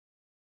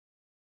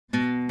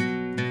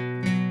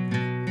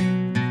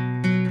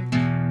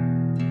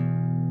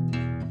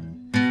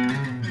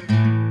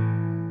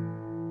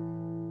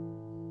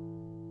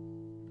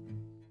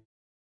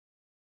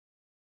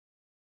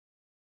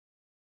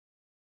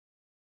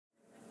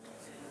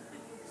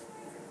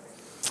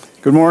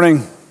Good morning.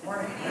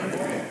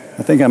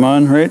 I think I'm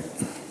on, right?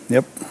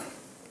 Yep.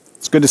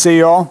 It's good to see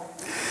you all.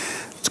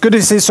 It's good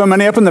to see so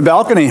many up in the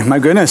balcony. My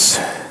goodness.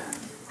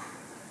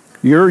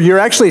 You're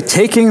actually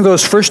taking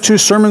those first two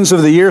sermons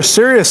of the year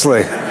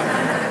seriously.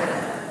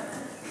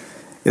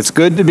 It's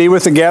good to be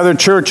with the gathered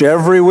church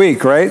every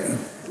week, right?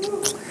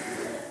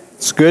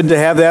 It's good to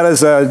have that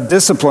as a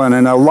discipline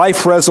and a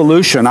life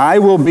resolution. I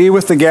will be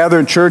with the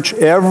gathered church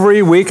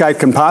every week I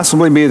can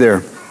possibly be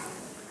there.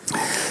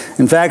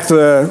 In fact,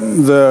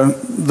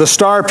 the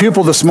star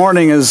pupil this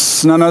morning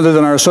is none other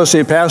than our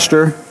associate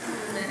pastor.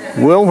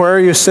 Will, where are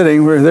you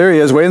sitting? There he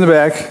is, way in the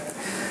back.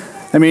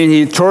 I mean,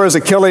 he tore his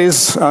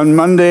Achilles on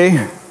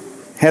Monday,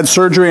 had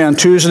surgery on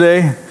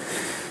Tuesday.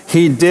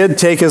 He did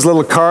take his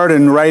little card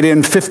and write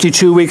in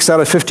 52 weeks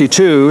out of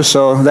 52,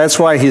 so that's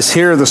why he's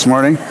here this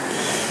morning.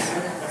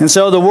 And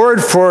so the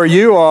word for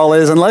you all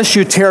is, unless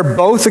you tear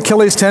both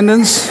Achilles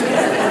tendons,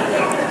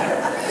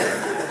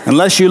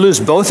 unless you lose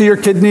both of your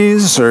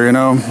kidneys, or,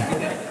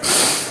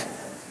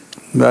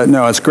 but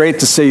no, it's great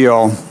to see you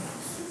all.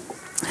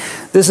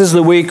 This is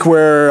the week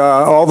where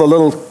all the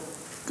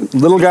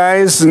little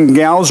guys and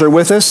gals are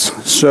with us,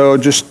 so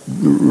just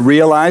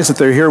realize that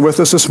they're here with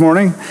us this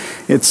morning.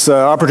 It's an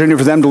opportunity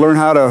for them to learn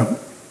how to,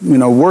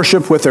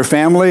 worship with their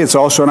family. It's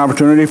also an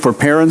opportunity for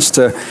parents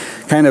to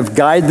kind of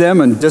guide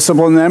them and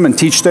discipline them and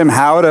teach them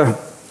how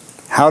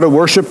to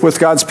worship with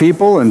God's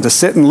people and to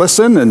sit and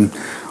listen and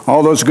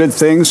all those good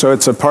things. So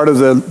it's a part of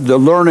the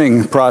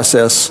learning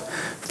process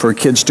for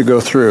kids to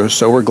go through.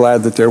 So we're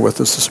glad that they're with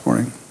us this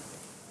morning.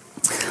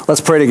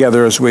 Let's pray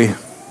together as we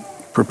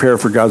prepare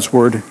for God's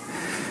word.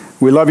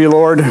 We love you,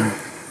 Lord.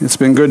 It's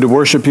been good to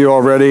worship you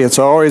already. It's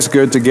always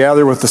good to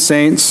gather with the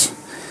saints.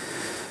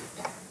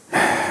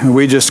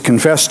 We just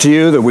confess to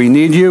you that we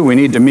need you. We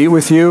need to meet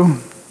with you.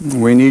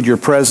 We need your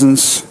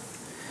presence.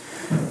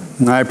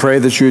 And I pray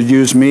that you would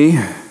use me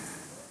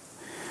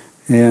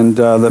and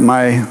that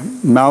my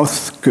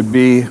mouth could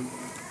be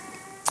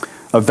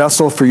a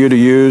vessel for you to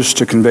use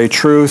to convey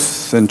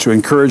truth and to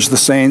encourage the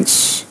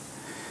saints.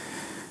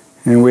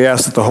 And we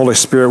ask that the Holy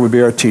Spirit would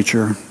be our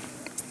teacher.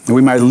 And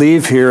we might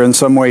leave here in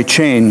some way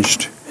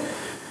changed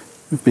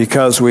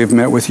because we've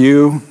met with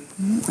you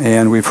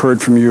and we've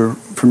heard from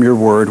your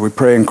word. We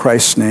pray in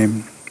Christ's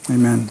name.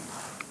 Amen.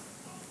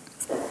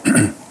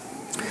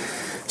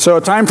 So,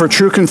 time for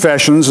true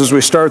confessions as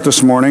we start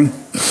this morning.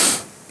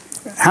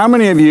 How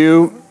many of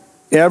you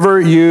ever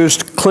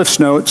used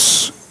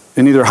CliffsNotes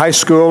in either high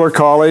school or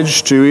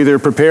college to either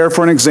prepare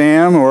for an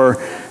exam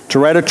or to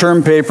write a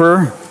term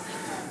paper?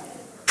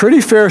 Pretty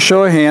fair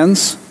show of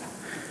hands.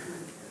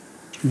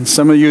 And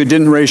some of you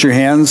didn't raise your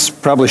hands,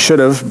 probably should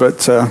have,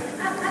 but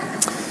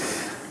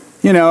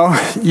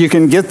you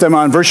can get them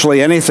on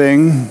virtually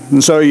anything.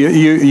 And so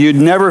you'd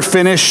never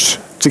finished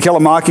To Kill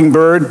a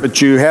Mockingbird,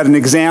 but you had an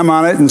exam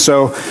on it, and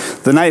so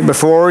the night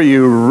before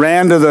you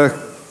ran to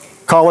the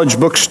college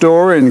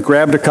bookstore and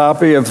grabbed a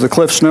copy of the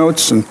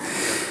CliffsNotes,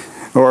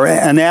 or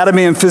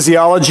anatomy and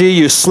physiology.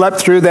 You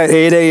slept through that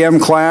 8 a.m.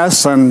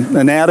 class on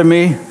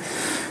anatomy,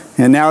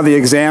 and now the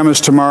exam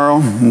is tomorrow,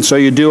 and so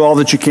you do all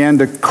that you can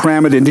to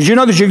cram it in. Did you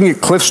know that you can get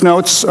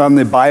CliffsNotes on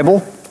the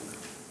Bible,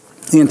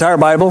 the entire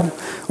Bible,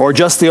 or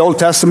just the Old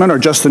Testament, or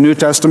just the New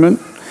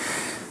Testament?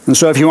 And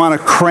so if you want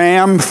to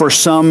cram for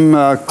some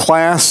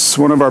class,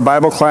 one of our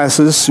Bible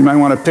classes, you might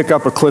want to pick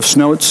up a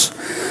CliffsNotes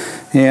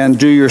and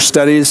do your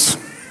studies.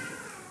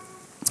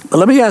 But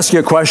let me ask you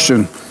a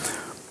question.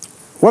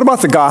 What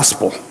about the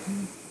gospel?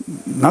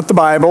 Not the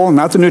Bible,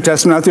 not the New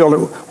Testament, not the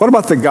Old. What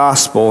about the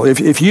gospel?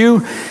 If you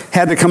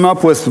had to come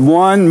up with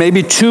one,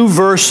 maybe two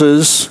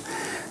verses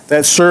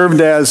that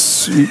served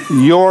as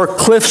your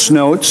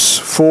CliffsNotes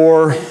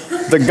for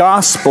the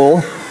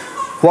gospel,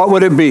 what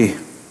would it be?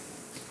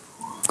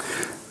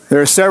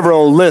 There are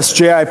several lists.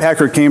 J.I.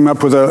 Packer came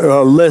up with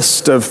a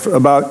list of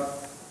about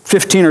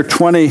 15 or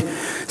 20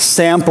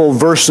 sample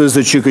verses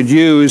that you could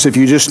use if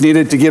you just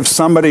needed to give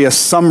somebody a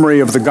summary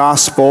of the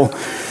gospel.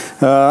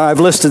 I've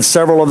listed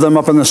several of them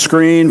up on the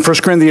screen. 1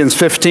 Corinthians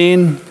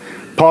 15,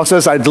 Paul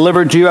says, I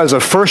delivered to you as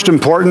of first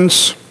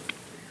importance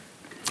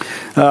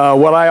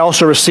what I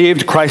also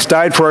received. Christ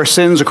died for our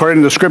sins according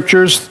to the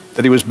Scriptures,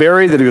 that he was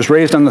buried, that he was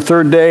raised on the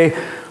third day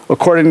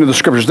according to the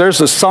Scriptures.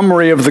 There's a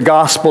summary of the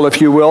gospel, if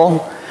you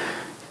will.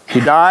 He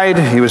died,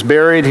 he was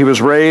buried, he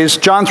was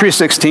raised. John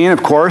 3:16,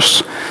 of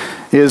course,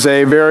 is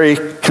a very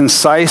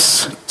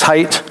concise,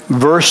 tight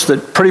verse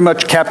that pretty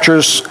much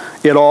captures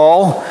it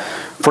all.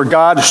 For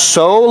God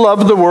so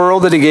loved the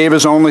world that he gave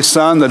his only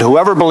Son, that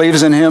whoever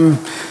believes in him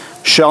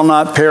shall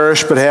not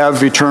perish but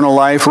have eternal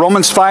life.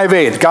 Romans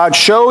 5:8, God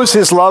shows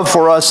his love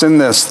for us in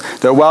this,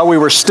 that while we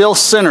were still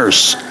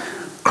sinners,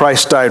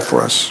 Christ died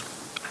for us.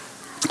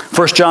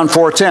 1 John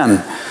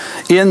 4:10,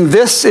 in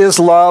this is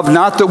love,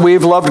 not that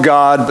we've loved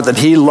God, but that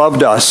he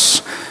loved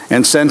us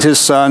and sent his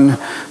Son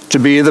to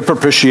be the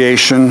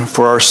propitiation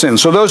for our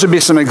sins. So those would be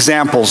some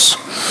examples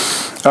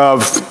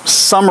of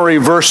summary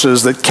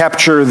verses that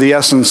capture the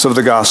essence of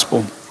the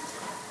gospel.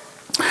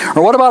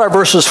 Or what about our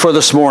verses for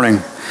this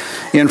morning?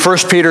 In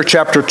 1 Peter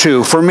chapter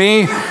 2. For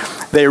me,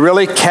 They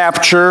really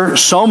capture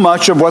so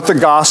much of what the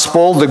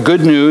gospel, the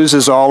good news,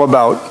 is all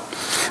about.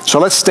 So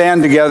let's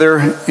stand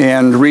together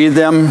and read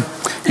them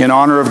in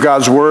honor of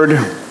God's word.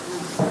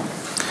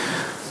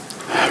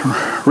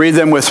 Read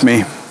them with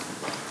me.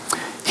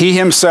 He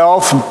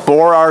himself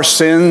bore our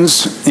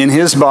sins in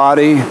his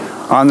body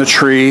on the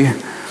tree,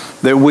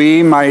 that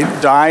we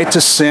might die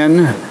to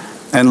sin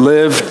and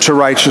live to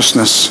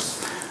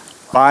righteousness.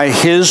 By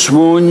his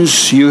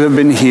wounds you have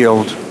been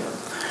healed.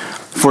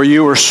 For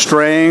you were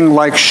straying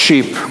like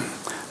sheep,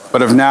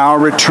 but have now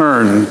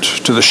returned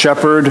to the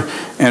shepherd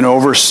and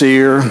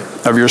overseer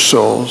of your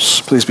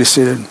souls. Please be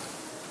seated.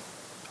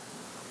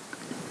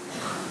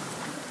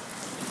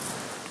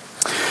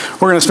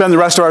 We're going to spend the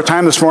rest of our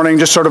time this morning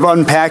just sort of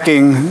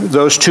unpacking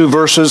those two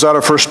verses out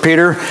of 1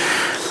 Peter.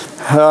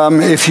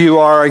 If you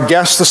are a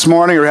guest this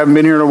morning or haven't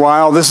been here in a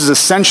while, this is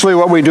essentially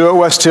what we do at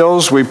West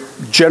Hills. We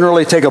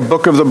generally take a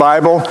book of the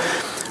Bible,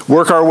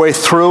 work our way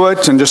through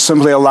it, and just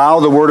simply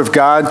allow the Word of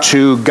God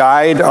to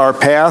guide our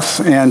path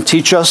and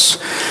teach us.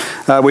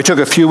 We took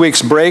a few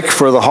weeks break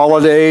for the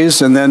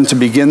holidays and then to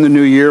begin the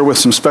new year with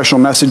some special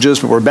messages,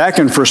 but we're back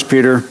in 1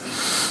 Peter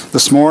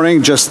this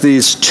morning, just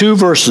these two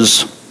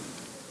verses.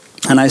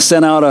 And I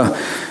sent out a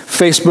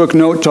Facebook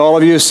note to all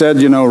of you, said,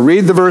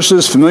 read the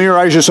verses,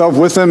 familiarize yourself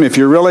with them. If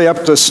you're really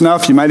up to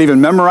snuff, you might even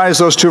memorize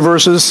those two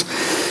verses.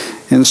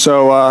 And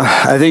so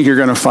I think you're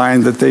going to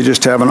find that they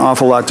just have an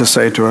awful lot to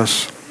say to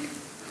us.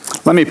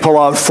 Let me pull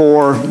out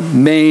four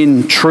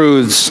main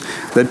truths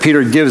that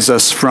Peter gives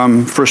us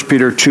from 1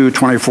 Peter 2,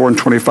 24 and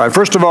 25.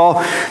 First of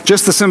all,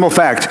 just the simple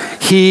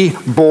fact, he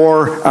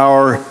bore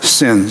our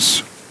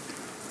sins.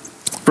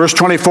 Verse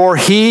 24,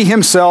 he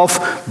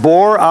himself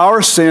bore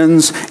our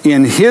sins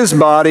in his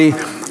body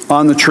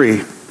on the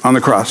tree, on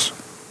the cross.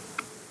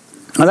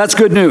 Now that's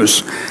good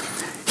news.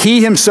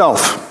 He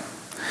himself.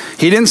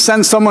 He didn't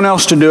send someone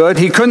else to do it.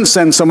 He couldn't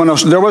send someone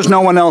else. There was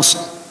no one else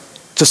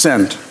to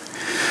send.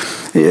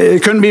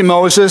 It couldn't be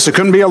Moses. It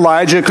couldn't be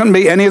Elijah. It couldn't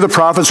be any of the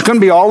prophets. It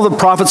couldn't be all of the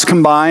prophets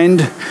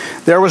combined.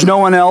 There was no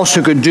one else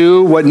who could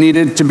do what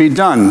needed to be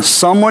done.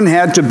 Someone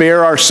had to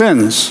bear our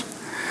sins.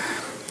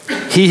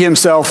 He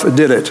himself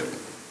did it.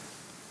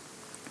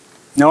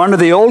 Now, under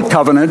the Old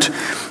Covenant,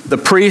 the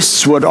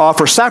priests would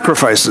offer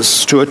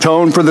sacrifices to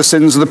atone for the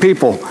sins of the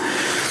people.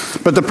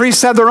 But the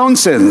priests had their own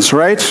sins,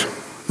 right?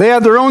 They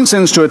had their own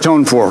sins to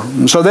atone for.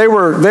 And so they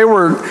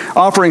were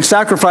offering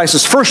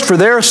sacrifices first for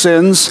their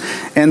sins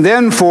and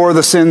then for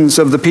the sins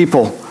of the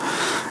people,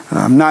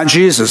 not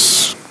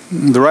Jesus.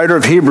 The writer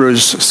of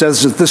Hebrews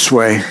says it this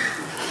way,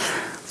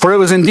 "For it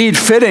was indeed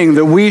fitting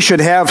that we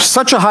should have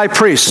such a high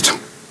priest,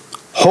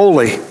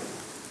 holy,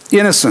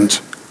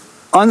 innocent,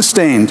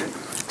 unstained,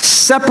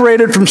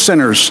 separated from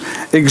sinners,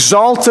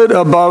 exalted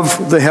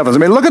above the heavens." I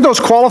mean, look at those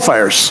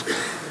qualifiers.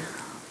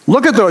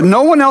 Look at those.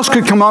 No one else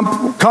could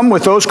come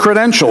with those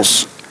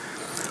credentials.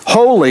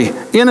 Holy,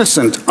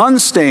 innocent,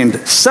 unstained,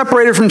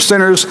 separated from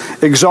sinners,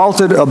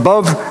 exalted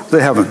above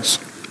the heavens.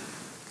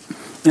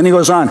 And he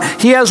goes on,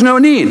 he has no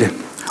need,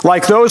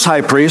 like those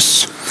high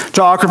priests,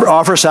 to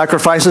offer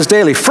sacrifices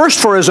daily, first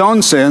for his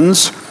own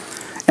sins,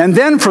 and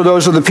then for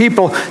those of the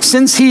people,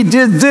 since he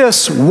did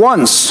this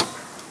once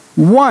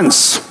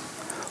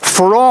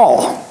for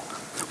all,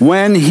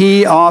 when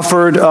he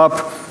offered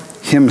up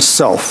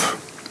himself.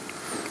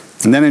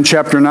 And then in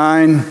chapter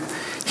 9,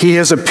 he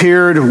has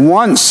appeared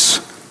once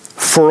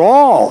for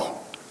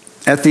all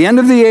at the end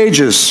of the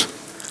ages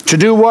to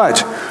do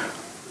what?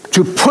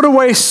 To put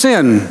away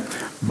sin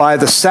by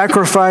the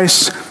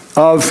sacrifice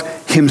of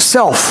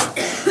himself.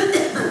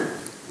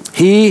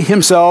 He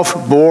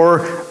himself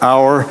bore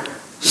our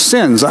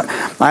sins.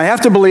 I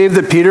have to believe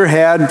that Peter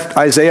had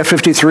Isaiah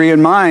 53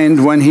 in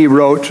mind when he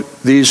wrote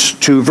these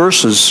two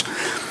verses.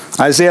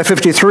 Isaiah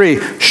 53,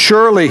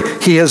 surely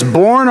he has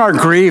borne our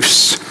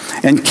griefs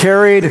and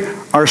carried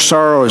our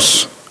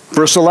sorrows.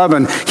 Verse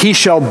 11, he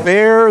shall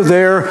bear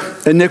their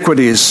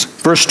iniquities.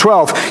 Verse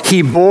 12,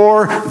 he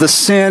bore the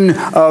sin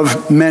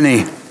of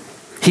many.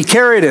 He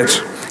carried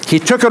it. He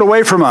took it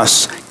away from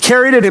us,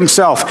 carried it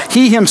himself.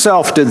 He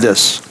himself did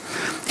this.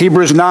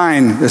 Hebrews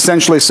 9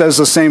 essentially says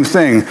the same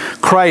thing.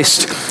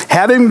 Christ,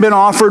 having been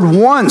offered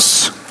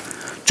once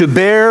to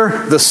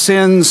bear the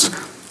sins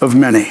of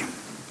many.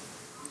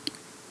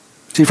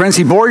 See, friends,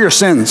 he bore your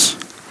sins.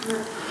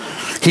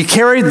 He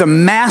carried the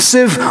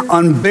massive,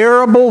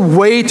 unbearable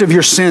weight of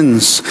your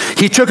sins.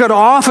 He took it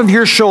off of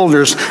your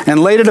shoulders and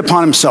laid it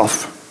upon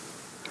himself.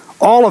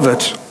 All of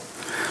it.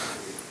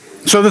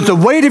 So that the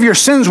weight of your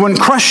sins wouldn't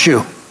crush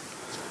you.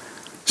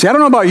 See, I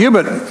don't know about you,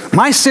 but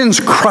my sins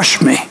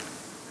crush me.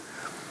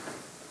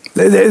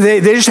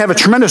 They just have a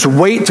tremendous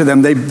weight to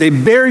them. They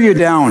bear you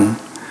down.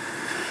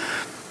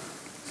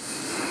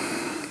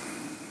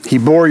 He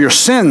bore your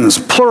sins,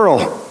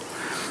 plural.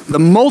 The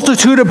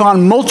multitude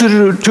upon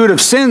multitude of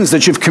sins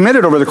that you've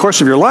committed over the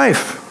course of your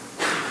life.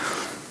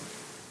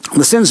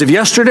 The sins of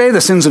yesterday,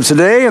 the sins of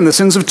today, and the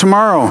sins of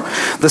tomorrow.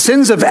 The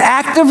sins of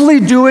actively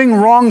doing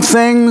wrong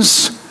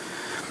things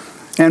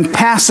and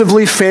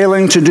passively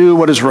failing to do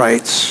what is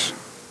right.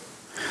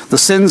 the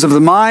sins of the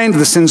mind,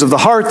 the sins of the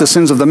heart, the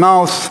sins of the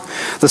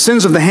mouth, the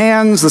sins of the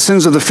hands, the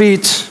sins of the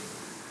feet.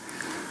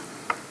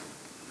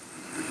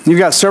 You've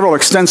got several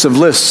extensive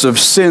lists of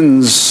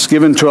sins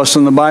given to us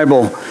in the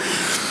Bible.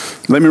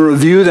 Let me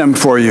review them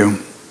for you.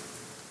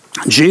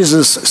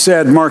 Jesus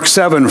said, Mark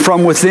 7,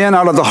 "From within,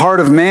 out of the heart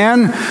of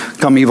man,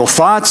 come evil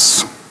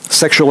thoughts,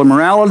 sexual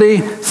immorality,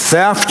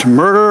 theft,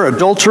 murder,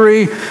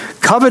 adultery,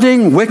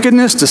 coveting,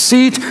 wickedness,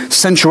 deceit,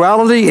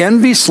 sensuality,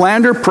 envy,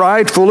 slander,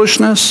 pride,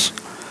 foolishness."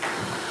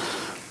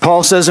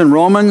 Paul says in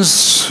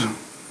Romans,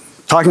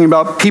 talking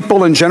about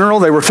people in general,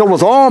 they were filled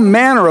with all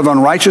manner of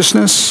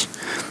unrighteousness,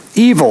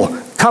 evil,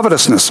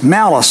 covetousness,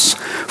 malice,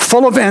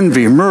 full of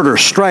envy, murder,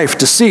 strife,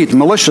 deceit,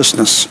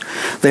 maliciousness.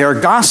 They are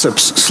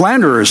gossips,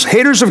 slanderers,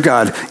 haters of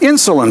God,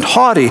 insolent,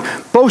 haughty,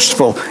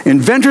 boastful,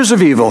 inventors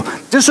of evil,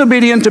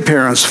 disobedient to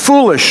parents,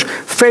 foolish,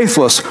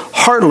 faithless,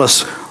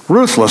 heartless,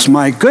 ruthless.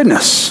 My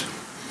goodness.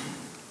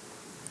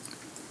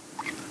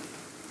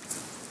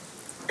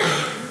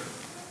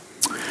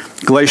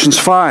 Galatians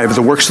 5,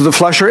 the works of the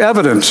flesh are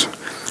evident: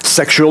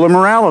 sexual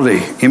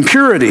immorality,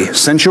 impurity,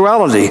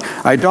 sensuality,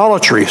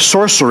 idolatry,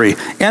 sorcery,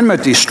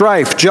 enmity,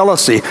 strife,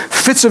 jealousy,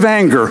 fits of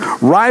anger,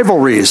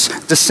 rivalries,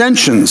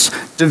 dissensions,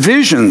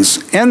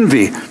 divisions,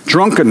 envy,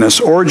 drunkenness,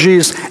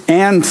 orgies,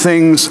 and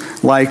things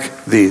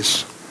like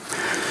these.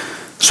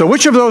 So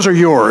which of those are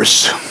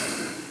yours?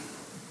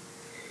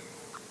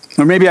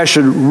 Or maybe I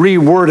should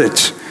reword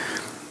it.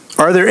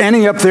 Are there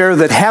any up there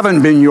that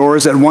haven't been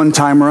yours at one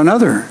time or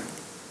another?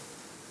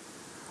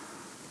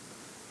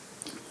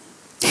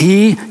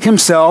 He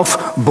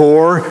himself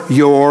bore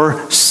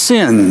your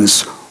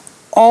sins,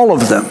 all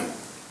of them.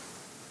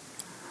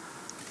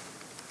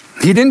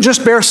 He didn't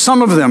just bear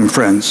some of them,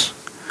 friends.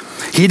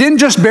 He didn't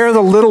just bear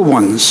the little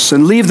ones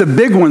and leave the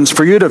big ones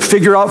for you to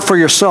figure out for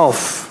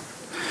yourself.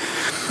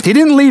 He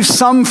didn't leave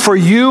some for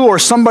you or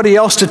somebody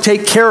else to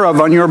take care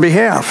of on your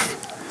behalf.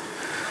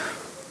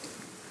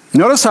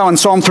 Notice how in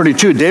Psalm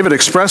 32, David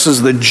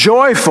expresses the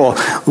joyful,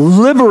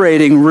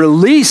 liberating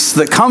release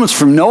that comes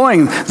from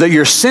knowing that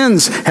your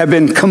sins have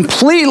been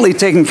completely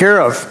taken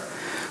care of.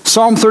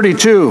 Psalm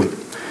 32,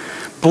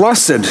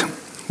 blessed,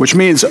 which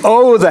means,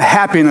 oh, the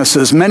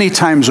happinesses many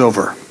times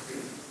over.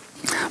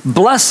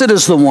 Blessed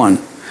is the one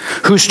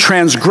whose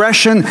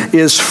transgression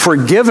is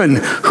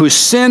forgiven, whose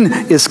sin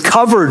is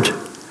covered.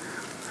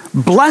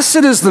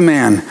 Blessed is the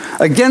man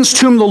against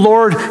whom the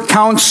Lord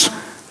counts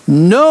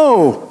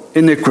no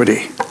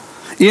iniquity,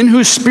 in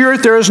whose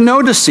spirit there is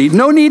no deceit,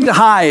 no need to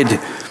hide.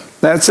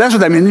 That's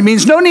what that means. It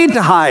means no need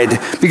to hide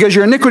because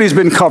your iniquity has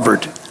been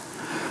covered.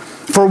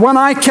 For when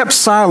I kept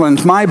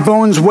silent, my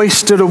bones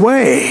wasted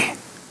away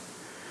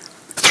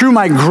through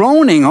my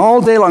groaning all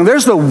day long.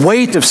 There's the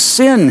weight of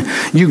sin.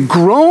 You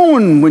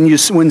groan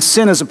when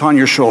sin is upon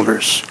your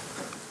shoulders.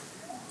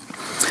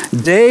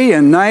 Day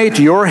and night,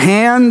 your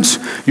hand,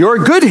 your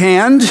good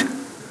hand,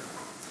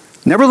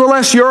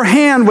 nevertheless, your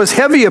hand was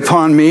heavy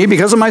upon me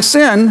because of my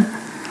sin.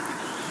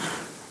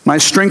 My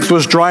strength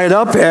was dried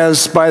up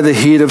as by the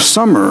heat of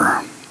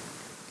summer.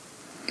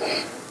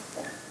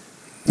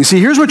 You see,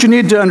 here's what you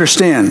need to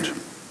understand.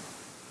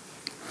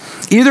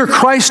 Either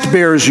Christ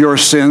bears your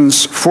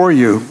sins for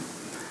you,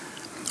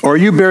 or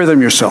you bear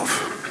them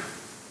yourself.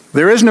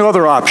 There is no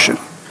other option.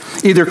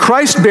 Either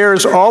Christ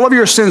bears all of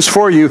your sins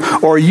for you,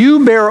 or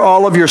you bear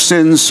all of your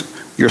sins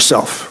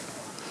yourself.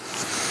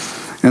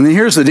 And then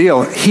here's the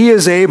deal. He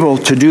is able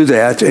to do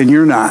that, and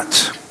you're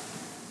not.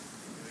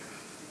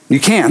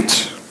 You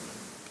can't.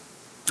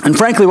 And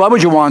frankly, why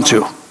would you want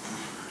to?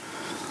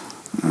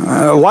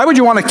 Why would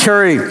you want to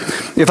carry,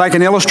 if I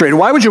can illustrate,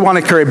 why would you want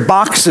to carry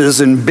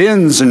boxes and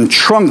bins and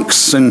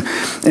trunks and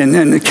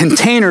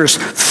containers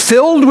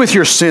filled with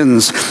your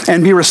sins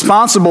and be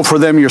responsible for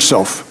them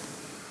yourself?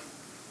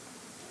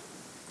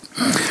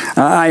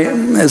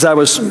 As I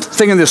was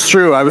thinking this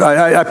through,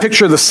 I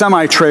picture the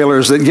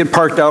semi-trailers that get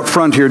parked out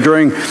front here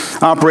during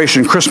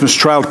Operation Christmas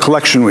Child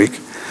Collection Week.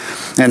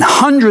 And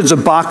hundreds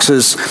of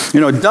boxes,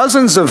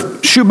 dozens of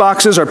shoe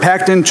boxes are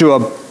packed into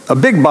a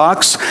big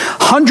box.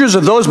 Hundreds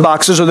of those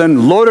boxes are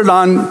then loaded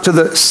on to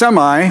the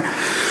semi.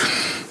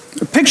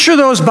 Picture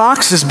those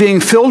boxes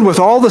being filled with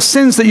all the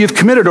sins that you've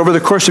committed over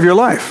the course of your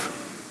life.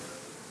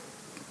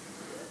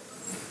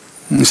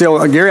 You say,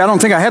 well, Gary, I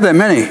don't think I have that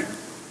many.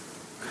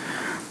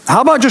 How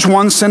about just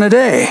one sin a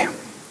day?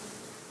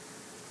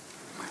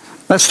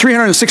 That's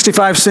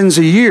 365 sins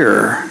a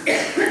year.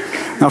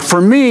 Now,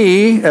 for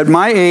me, at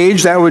my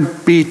age, that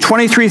would be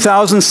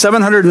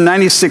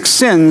 23,796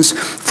 sins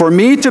for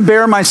me to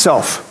bear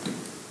myself.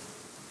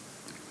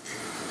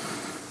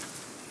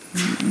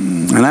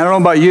 And I don't know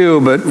about you,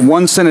 but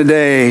one sin a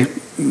day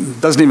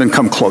doesn't even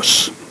come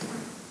close.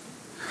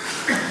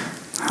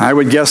 I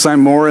would guess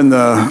I'm more in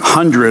the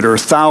 100 or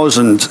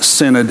 1,000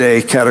 sin a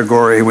day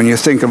category when you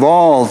think of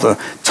all the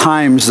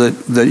times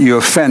that you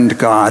offend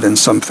God in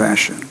some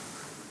fashion.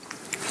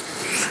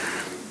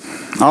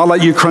 I'll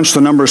let you crunch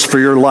the numbers for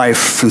your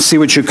life and see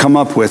what you come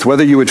up with,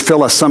 whether you would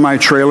fill a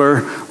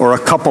semi-trailer or a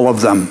couple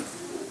of them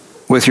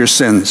with your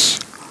sins.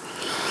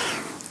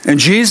 And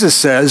Jesus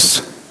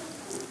says,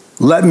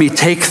 let me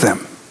take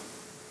them.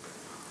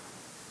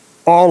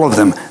 All of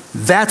them.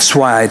 That's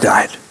why I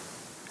died.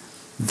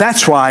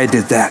 That's why I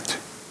did that.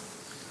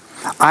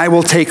 I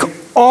will take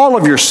all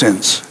of your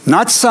sins,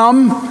 not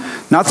some,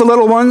 not the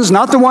little ones,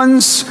 not the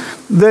ones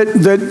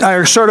that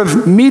are sort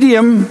of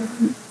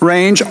medium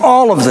range,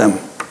 all of them.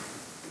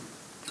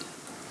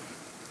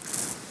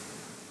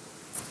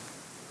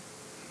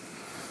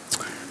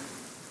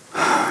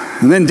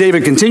 And then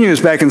David continues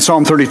back in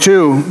Psalm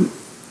 32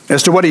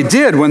 as to what he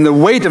did when the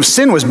weight of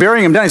sin was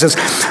bearing him down. He says,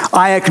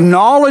 I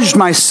acknowledged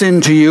my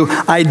sin to you.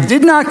 I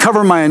did not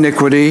cover my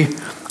iniquity.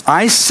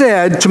 I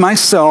said to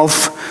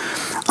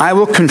myself, I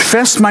will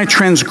confess my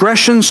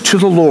transgressions to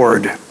the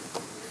Lord.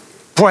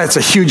 Boy, that's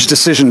a huge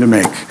decision to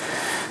make.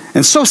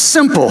 And so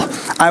simple.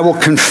 I will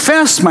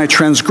confess my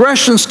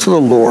transgressions to the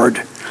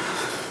Lord.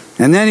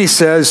 And then he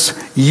says,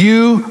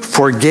 you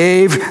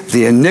forgave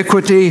the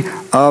iniquity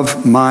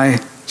of my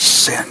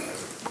sin.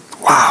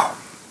 Wow.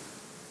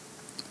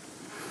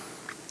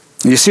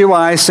 You see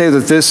why I say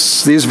that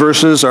these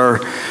verses are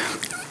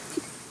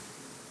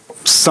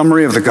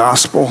summary of the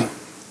gospel?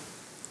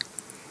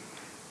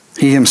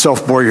 He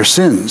himself bore your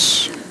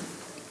sins.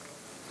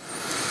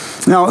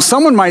 Now,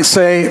 someone might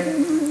say,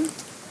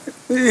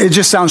 it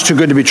just sounds too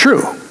good to be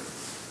true.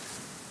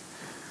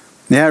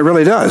 Yeah, it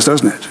really does,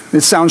 doesn't it?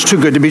 It sounds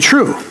too good to be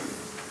true.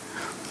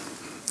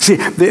 See,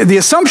 the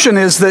assumption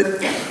is that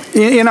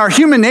in our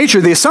human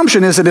nature, the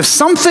assumption is that if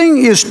something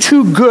is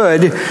too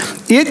good,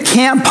 it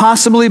can't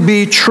possibly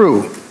be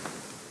true.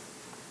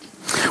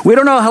 We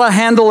don't know how to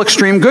handle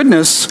extreme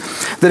goodness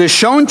that is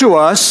shown to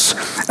us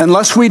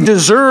unless we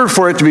deserve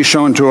for it to be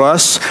shown to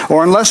us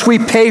or unless we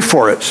pay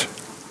for it.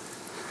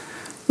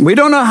 We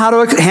don't know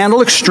how to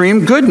handle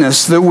extreme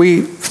goodness that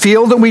we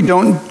feel that we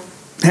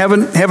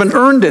haven't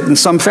earned it in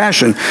some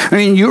fashion. I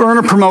mean, you earn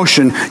a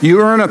promotion, you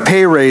earn a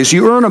pay raise,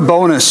 you earn a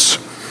bonus.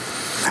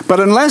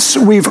 But unless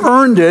we've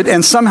earned it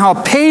and somehow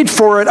paid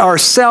for it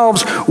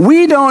ourselves,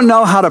 we don't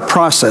know how to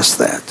process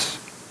that.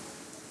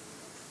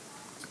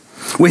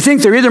 We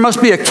think there either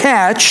must be a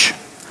catch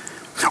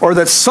or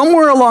that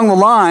somewhere along the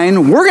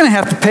line we're going to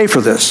have to pay for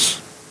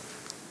this.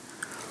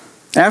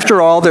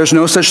 After all, there's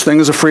no such thing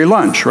as a free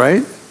lunch,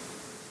 right?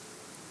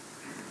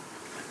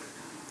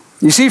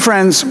 You see,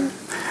 friends,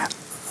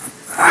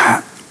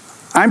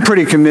 I'm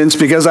pretty convinced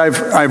because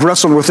I've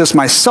wrestled with this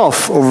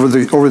myself over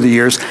the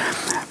years.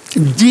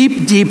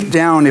 Deep, deep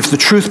down, if the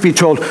truth be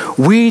told,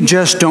 we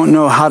just don't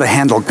know how to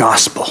handle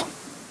gospel.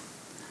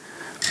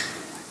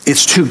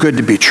 It's too good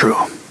to be true.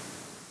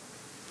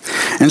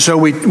 And so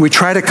we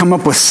try to come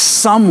up with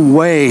some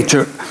way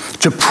to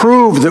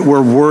prove that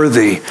we're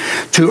worthy,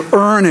 to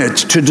earn it,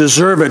 to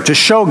deserve it, to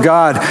show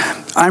God,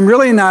 I'm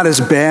really not as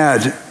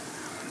bad.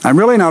 I'm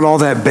really not all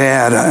that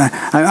bad.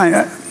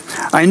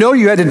 I know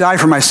you had to die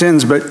for my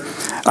sins, but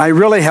I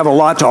really have a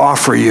lot to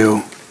offer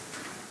you.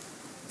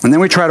 And then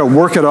we try to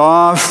work it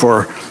off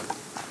or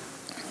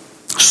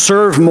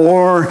serve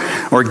more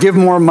or give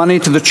more money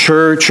to the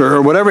church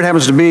or whatever it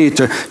happens to be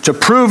to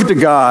prove to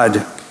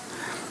God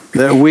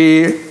that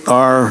we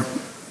are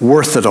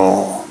worth it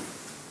all.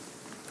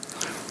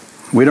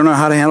 We don't know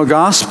how to handle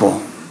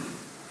gospel.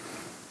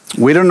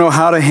 We don't know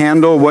how to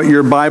handle what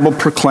your Bible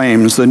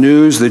proclaims, the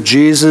news that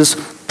Jesus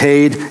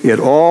paid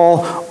it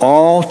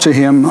all to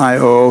him I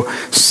owe.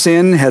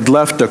 Sin had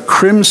left a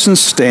crimson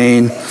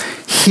stain.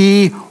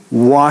 He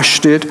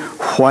washed it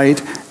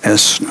white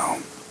as snow.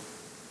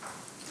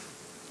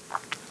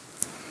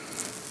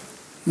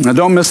 Now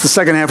don't miss the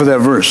second half of that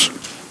verse.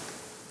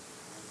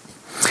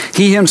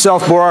 He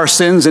himself bore our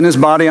sins in his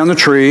body on the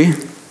tree,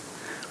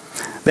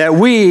 that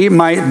we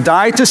might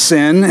die to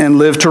sin and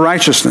live to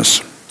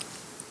righteousness.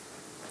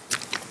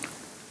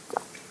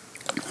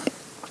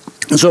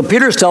 And so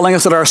Peter is telling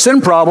us that our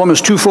sin problem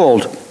is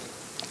twofold.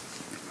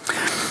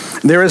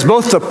 There is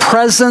both the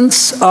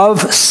presence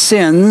of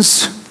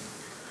sins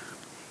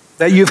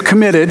that you've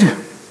committed,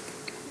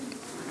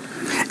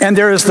 and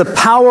there is the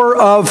power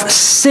of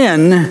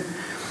sin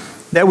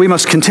that we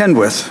must contend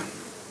with.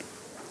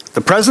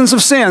 The presence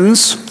of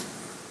sins,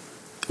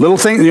 little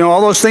things,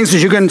 all those things that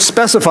you can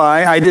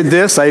specify. I did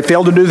this, I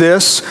failed to do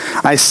this,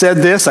 I said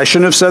this, I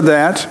shouldn't have said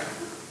that.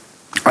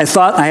 I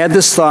had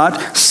this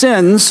thought,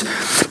 sins.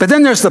 But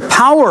then there's the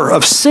power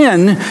of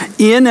sin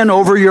in and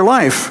over your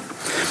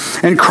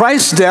life. And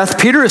Christ's death,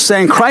 Peter is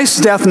saying, Christ's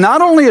death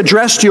not only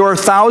addressed your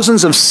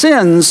thousands of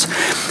sins,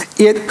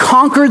 it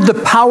conquered the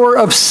power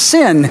of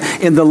sin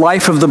in the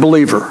life of the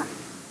believer.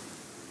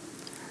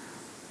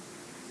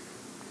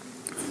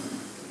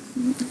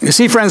 You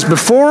see, friends,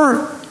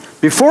 before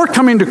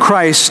coming to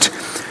Christ,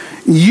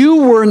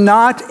 you were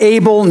not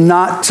able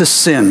not to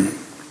sin.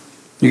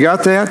 You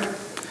got that?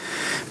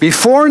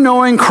 Before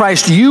knowing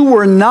Christ, you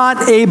were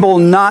not able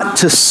not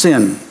to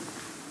sin.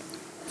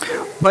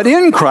 But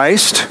in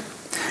Christ,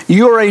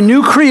 you are a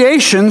new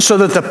creation so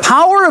that the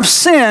power of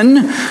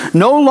sin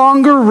no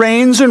longer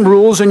reigns and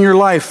rules in your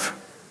life.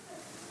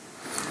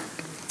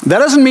 That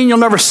doesn't mean you'll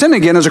never sin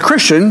again as a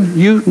Christian.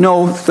 You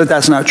know that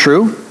that's not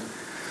true.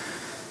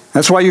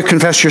 That's why you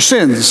confess your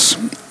sins.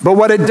 But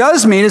what it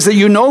does mean is that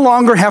you no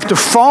longer have to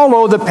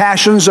follow the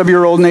passions of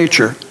your old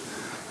nature.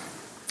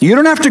 You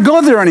don't have to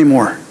go there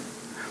anymore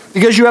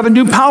because you have a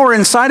new power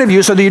inside of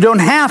you so that you don't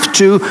have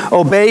to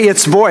obey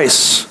its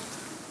voice.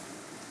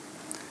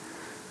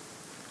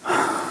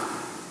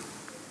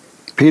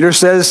 Peter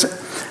says,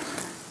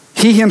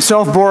 he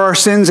himself bore our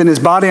sins in his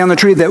body on the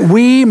tree that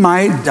we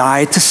might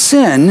die to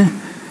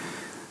sin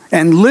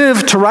and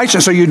live to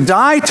righteousness. So you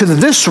die to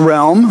this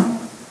realm,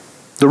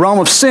 the realm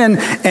of sin,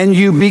 and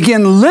you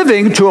begin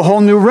living to a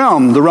whole new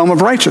realm, the realm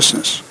of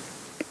righteousness.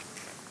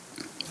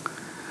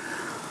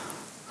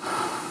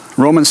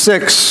 Romans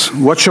 6,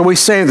 what shall we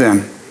say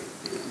then?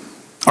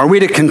 Are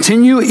we to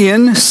continue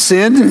in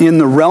sin, in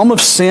the realm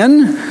of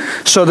sin,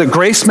 so that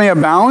grace may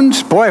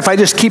abound? Boy, if I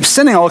just keep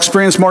sinning, I'll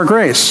experience more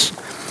grace.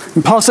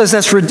 And Paul says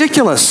that's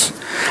ridiculous.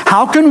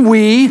 How can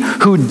we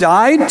who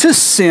died to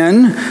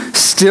sin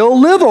still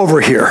live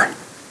over here?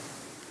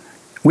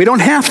 We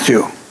don't have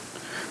to.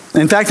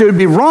 In fact, it would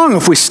be wrong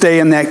if we stay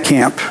in that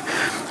camp.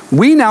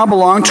 We now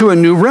belong to a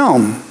new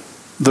realm,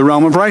 the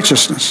realm of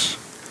righteousness.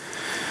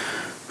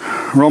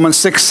 Romans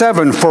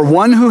 6:7, for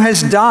one who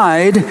has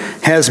died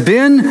has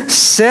been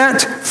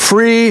set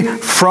free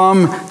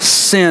from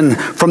sin,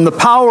 from the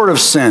power of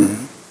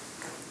sin,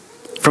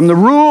 from the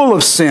rule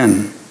of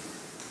sin.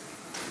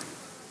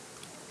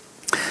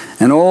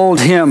 An old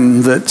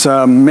hymn that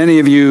many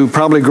of you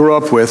probably grew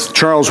up with,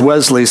 Charles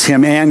Wesley's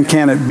hymn, And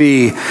Can It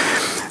Be?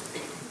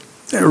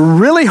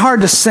 Really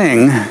hard to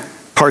sing,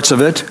 parts of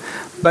it,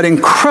 but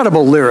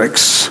incredible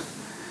lyrics.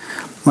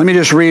 Let me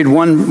just read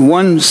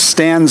one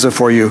stanza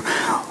for you.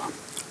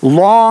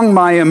 Long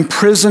my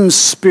imprisoned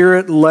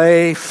spirit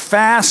lay,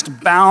 fast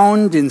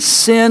bound in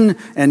sin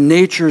and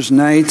nature's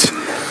night.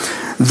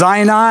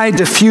 Thine eye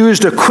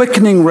diffused a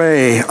quickening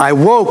ray. I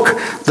woke,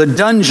 the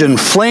dungeon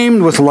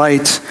flamed with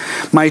light.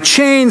 My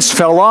chains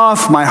fell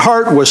off, my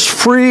heart was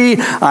free.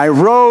 I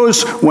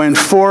rose, went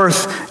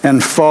forth,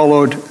 and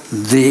followed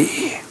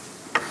thee.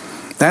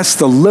 That's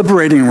the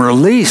liberating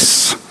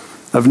release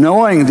of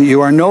knowing that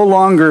you are no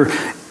longer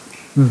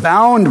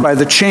bound by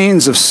the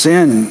chains of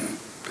sin.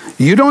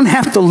 You don't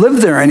have to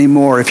live there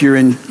anymore if you're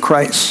in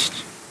Christ.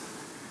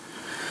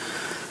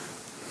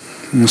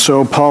 And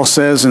so Paul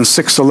says in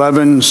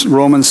 6:11,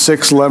 Romans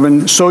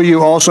 6:11, so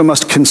you also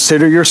must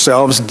consider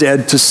yourselves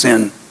dead to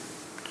sin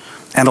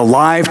and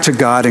alive to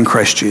God in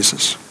Christ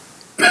Jesus.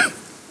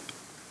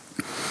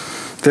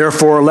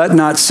 Therefore, let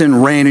not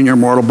sin reign in your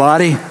mortal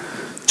body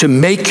to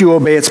make you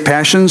obey its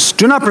passions.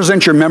 Do not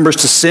present your members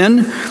to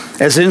sin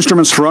as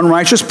instruments for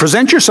unrighteousness.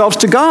 Present yourselves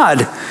to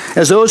God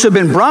as those who have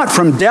been brought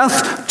from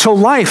death to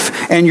life,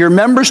 and your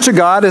members to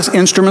God as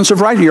instruments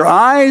of righteousness. Your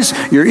eyes,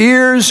 your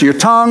ears, your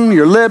tongue,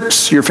 your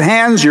lips, your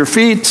hands, your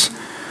feet.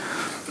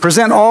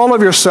 Present all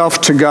of yourself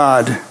to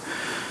God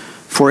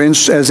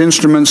as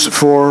instruments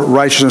for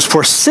righteousness.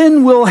 For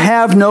sin will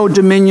have no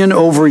dominion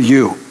over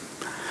you,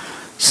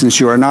 since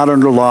you are not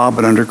under law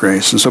but under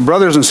grace. And so,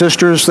 brothers and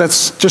sisters,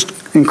 that's just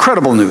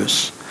incredible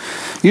news.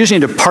 You just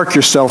need to park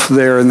yourself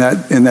there in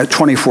that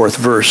 24th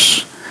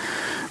verse.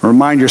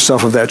 Remind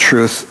yourself of that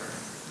truth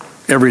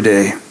every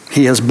day.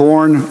 He has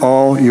borne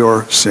all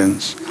your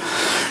sins.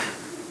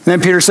 And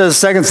then Peter says the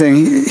second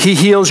thing, he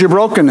heals your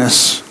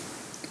brokenness.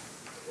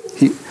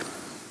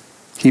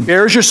 He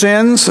bears your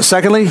sins.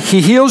 Secondly, he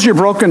heals your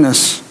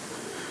brokenness.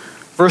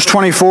 Verse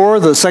 24,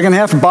 the second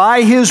half,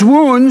 by his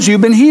wounds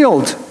you've been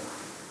healed.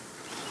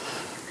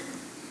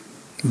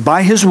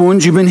 By his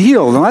wounds you've been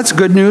healed. Well, that's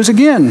good news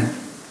again.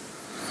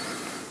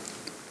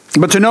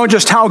 But to know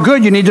just how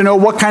good, you need to know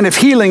what kind of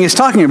healing he's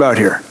talking about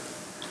here.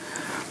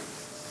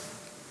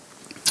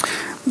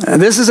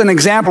 This is an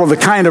example of the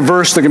kind of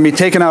verse that can be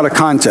taken out of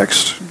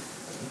context.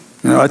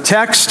 A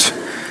text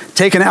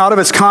taken out of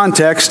its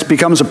context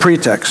becomes a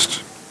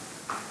pretext.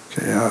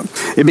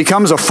 It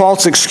becomes a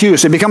false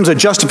excuse. It becomes a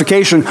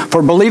justification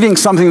for believing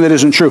something that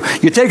isn't true.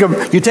 You take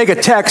a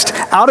text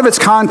out of its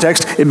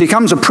context, it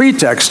becomes a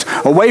pretext,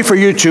 a way for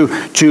you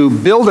to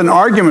build an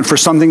argument for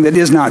something that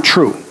is not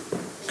true.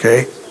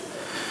 Okay?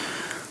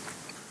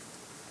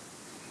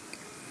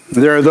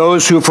 There are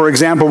those who, for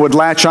example, would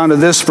latch onto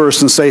this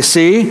verse and say,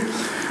 see,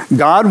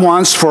 God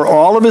wants for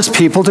all of his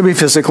people to be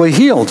physically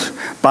healed.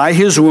 By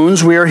his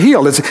wounds we are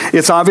healed.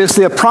 It's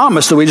obviously a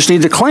promise that we just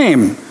need to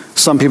claim,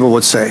 some people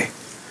would say.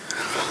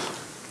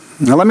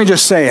 Now let me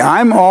just say,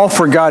 I'm all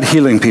for God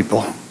healing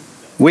people.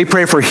 We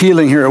pray for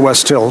healing here at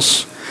West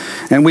Hills,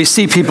 and we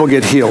see people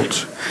get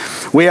healed.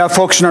 We have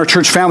folks in our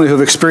church family who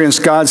have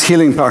experienced God's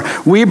healing power.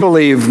 We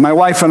believe, my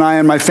wife and I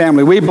and my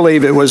family, we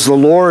believe it was the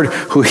Lord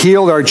who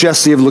healed our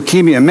Jesse of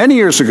leukemia many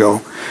years ago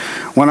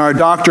when our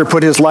doctor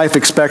put his life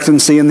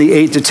expectancy in the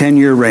 8 to 10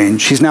 year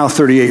range. He's now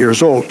 38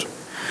 years old.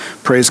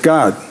 Praise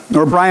God.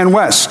 Or Brian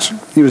West.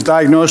 He was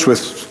diagnosed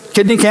with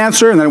kidney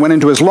cancer and then went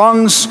into his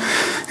lungs,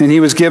 and he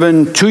was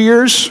given 2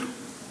 years,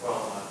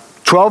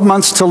 12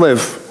 months to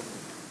live.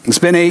 It's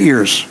been 8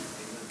 years.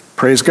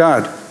 Praise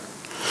God.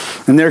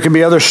 And there can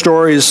be other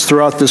stories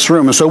throughout this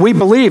room. And so we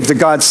believe that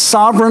God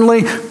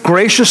sovereignly,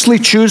 graciously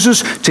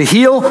chooses to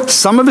heal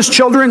some of his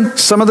children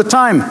some of the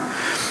time.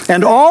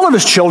 And all of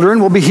his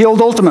children will be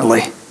healed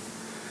ultimately.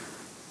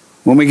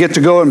 when we get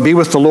to go and be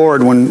with the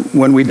Lord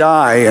when we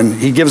die and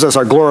he gives us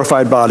our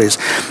glorified bodies.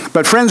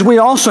 But friends, we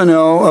also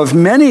know of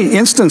many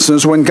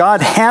instances when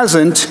God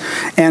hasn't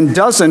and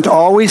doesn't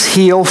always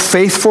heal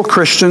faithful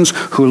Christians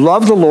who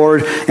love the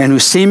Lord and who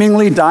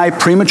seemingly die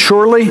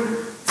prematurely.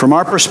 From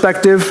our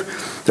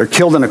perspective, they're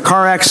killed in a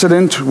car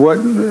accident,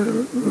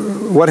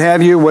 what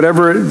have you,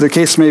 whatever the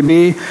case may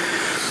be.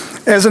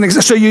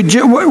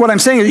 What I'm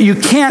saying is you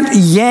can't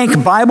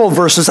yank Bible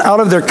verses out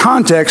of their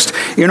context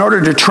in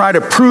order to try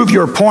to prove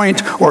your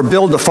point or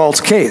build a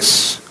false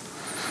case.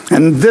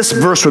 And this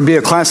verse would be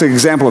a classic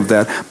example of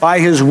that. By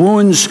his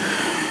wounds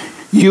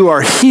you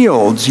are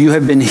healed. You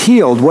have been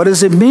healed. What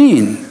does it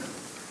mean?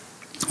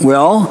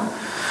 Well,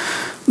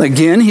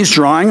 again, he's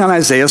drawing on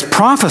Isaiah's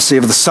prophecy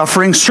of the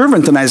suffering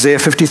servant in Isaiah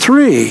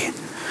 53.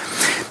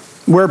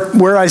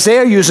 Where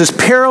Isaiah uses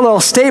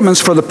parallel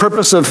statements for the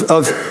purpose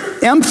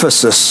of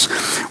emphasis,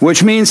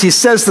 which means he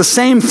says the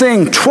same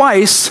thing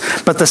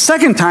twice, but the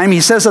second time he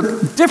says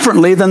it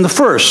differently than the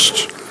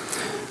first.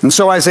 And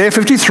so Isaiah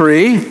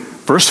 53,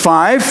 verse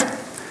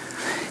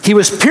 5, he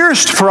was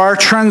pierced for our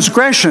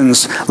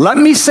transgressions. Let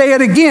me say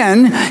it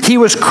again, he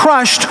was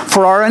crushed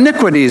for our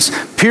iniquities.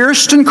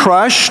 Pierced and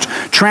crushed,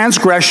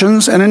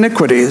 transgressions and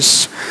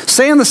iniquities.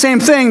 Saying the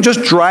same thing,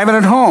 just driving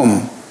it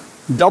home.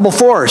 Double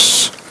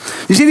force.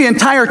 You see, the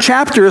entire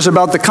chapter is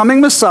about the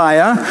coming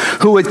Messiah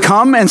who would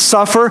come and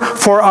suffer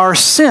for our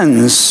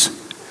sins.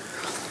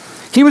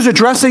 He was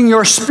addressing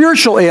your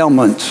spiritual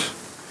ailment.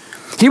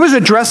 He was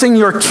addressing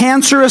your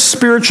cancerous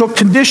spiritual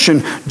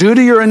condition due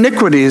to your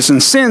iniquities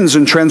and sins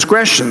and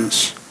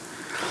transgressions.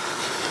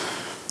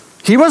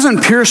 He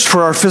wasn't pierced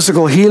for our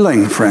physical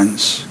healing,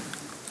 friends.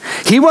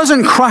 He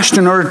wasn't crushed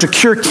in order to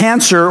cure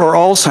cancer or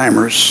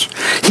Alzheimer's.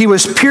 He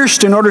was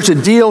pierced in order to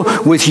deal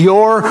with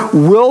your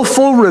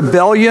willful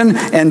rebellion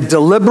and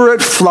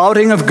deliberate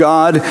flouting of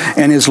God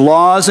and his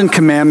laws and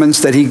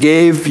commandments that he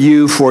gave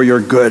you for your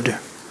good.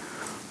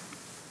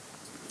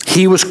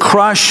 He was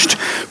crushed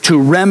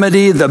to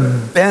remedy the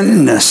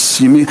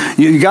bentness.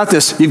 You've got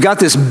this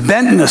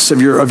bentness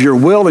of your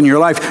will in your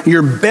life.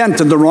 You're bent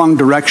in the wrong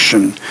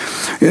direction.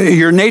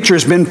 Your nature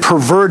has been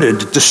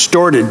perverted,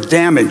 distorted,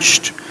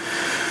 damaged.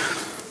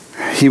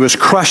 He was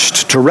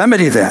crushed to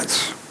remedy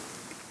that.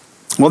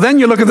 Well, then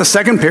you look at the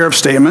second pair of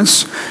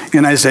statements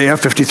in Isaiah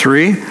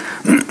 53,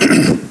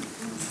 and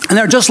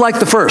they're just like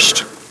the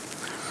first.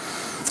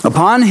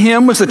 Upon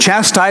him was the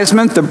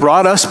chastisement that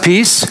brought us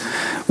peace.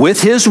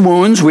 With his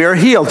wounds we are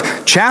healed.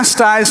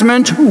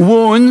 Chastisement,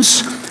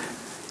 wounds,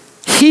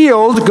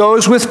 healed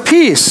goes with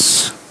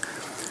peace.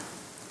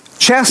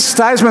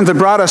 Chastisement that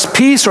brought us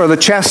peace, or the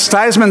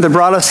chastisement that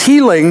brought us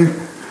healing,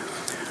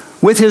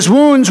 with his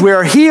wounds we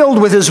are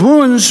healed, with his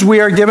wounds we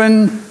are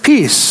given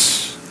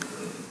peace.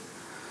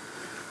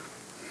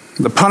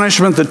 The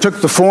punishment that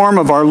took the form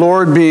of our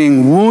Lord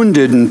being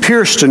wounded and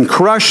pierced and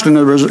crushed, and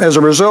as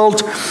a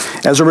result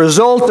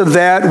of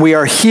that, we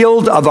are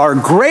healed of our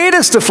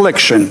greatest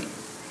affliction,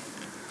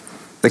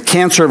 the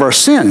cancer of our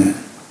sin.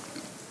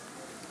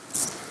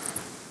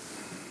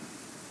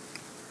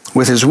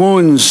 With his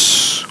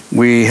wounds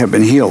we have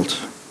been healed.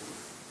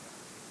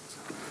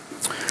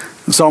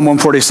 Psalm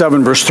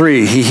 147, verse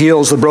 3, he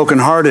heals the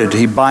brokenhearted,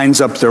 he binds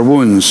up their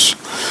wounds.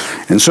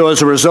 And so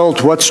as a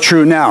result, what's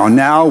true now?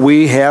 Now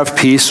we have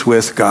peace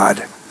with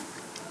God.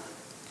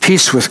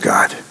 Peace with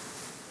God.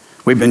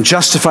 We've been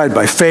justified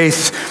by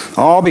faith,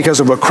 all because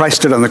of what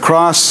Christ did on the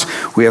cross.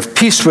 We have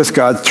peace with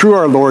God through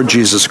our Lord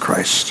Jesus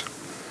Christ.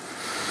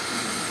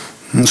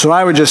 And so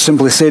I would just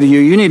simply say to you,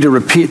 you need to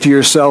repeat to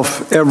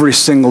yourself every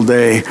single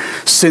day,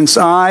 since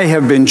I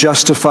have been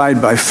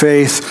justified by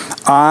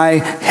faith, I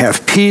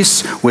have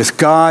peace with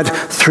God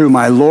through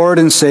my Lord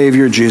and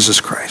Savior,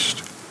 Jesus Christ.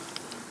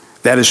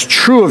 That is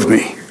true of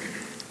me.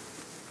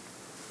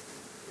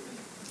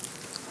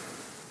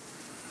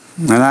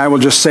 And I will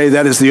just say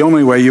that is the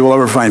only way you will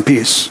ever find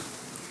peace.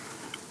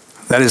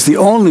 That is the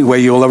only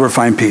way you will ever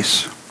find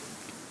peace.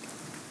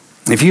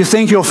 If you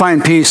think you'll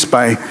find peace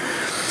by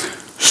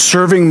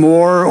serving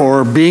more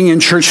or being in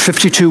church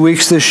 52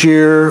 weeks this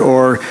year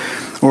or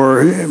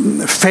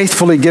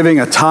faithfully giving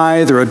a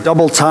tithe or a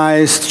double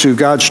tithe to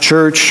God's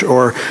church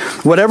or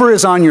whatever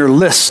is on your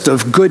list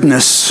of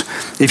goodness,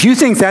 if you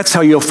think that's how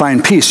you'll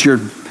find peace,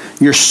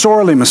 you're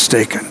sorely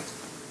mistaken.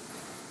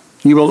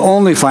 You will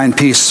only find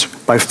peace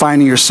by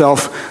finding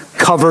yourself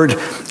covered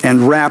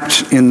and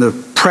wrapped in the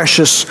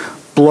precious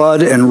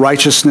blood and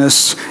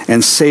righteousness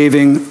and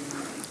saving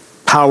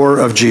power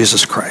of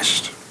Jesus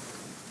Christ.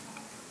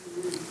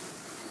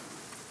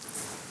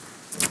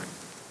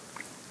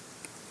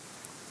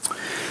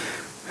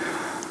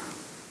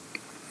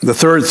 The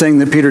third thing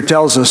that Peter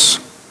tells us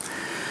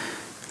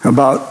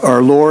about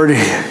our Lord,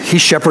 he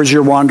shepherds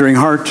your wandering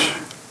heart.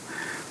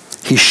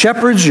 He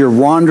shepherds your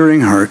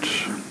wandering heart.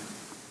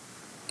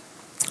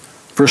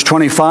 Verse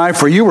 25,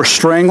 for you were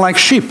straying like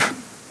sheep.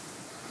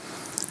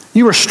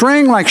 You were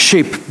straying like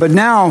sheep, but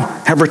now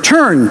have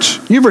returned.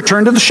 You've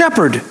returned to the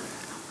shepherd.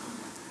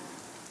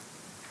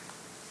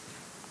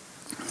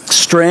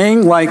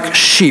 Straying like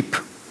sheep.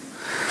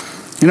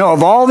 You know,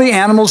 of all the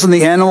animals in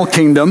the animal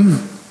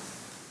kingdom,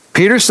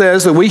 Peter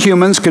says that we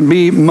humans can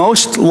be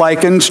most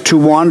likened to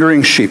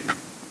wandering sheep.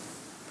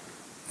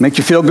 Make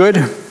you feel good?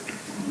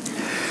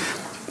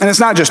 And it's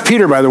not just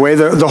Peter, by the way.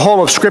 The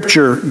whole of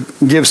Scripture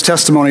gives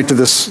testimony to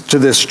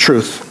this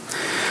truth.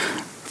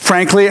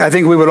 Frankly, I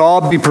think we would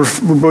all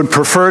would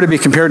prefer to be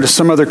compared to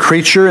some other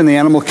creature in the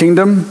animal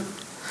kingdom.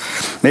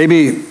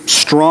 Maybe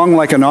strong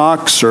like an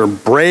ox, or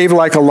brave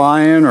like a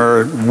lion,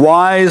 or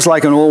wise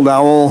like an old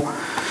owl,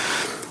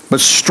 but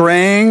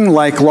straying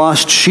like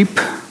lost sheep.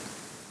 I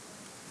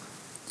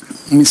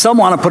mean, some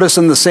want to put us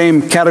in the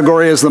same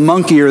category as the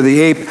monkey or the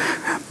ape.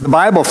 The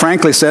Bible,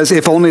 frankly, says,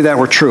 if only that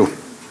were true.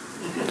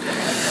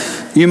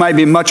 You might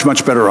be much,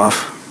 much better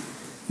off.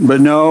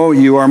 But no,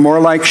 you are more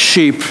like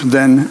sheep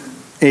than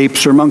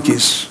apes or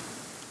monkeys.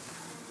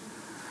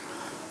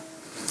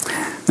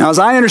 Now, as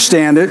I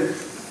understand it,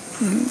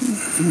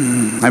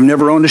 I've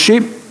never owned a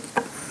sheep,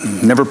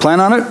 never plan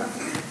on it.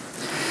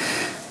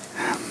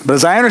 But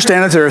as I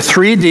understand it, there are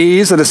 3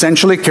 Ds that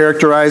essentially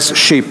characterize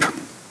sheep: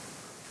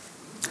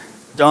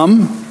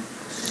 dumb,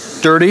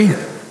 dirty,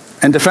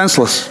 and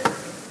defenseless.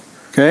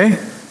 Okay?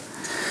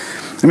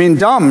 I mean,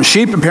 dumb.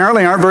 Sheep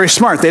apparently aren't very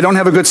smart. They don't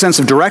have a good sense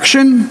of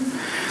direction.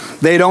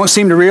 They don't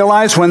seem to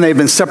realize when they've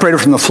been separated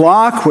from the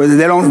flock.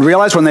 They don't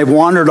realize when they've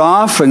wandered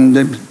off, and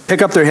they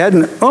pick up their head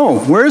and, oh,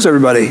 where is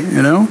everybody?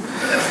 You know?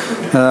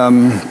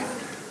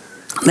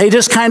 They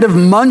just kind of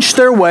munch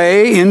their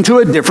way into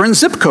a different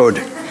zip code.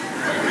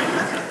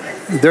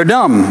 They're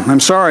dumb. I'm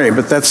sorry,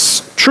 but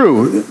that's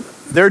true.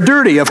 They're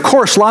dirty. Of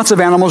course, lots of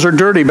animals are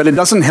dirty, but it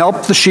doesn't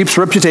help the sheep's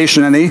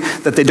reputation any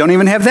that they don't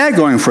even have that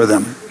going for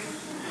them.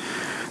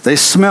 They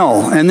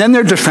smell, and then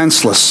they're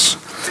defenseless.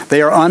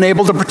 They are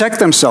unable to protect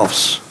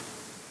themselves.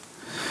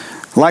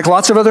 Like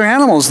lots of other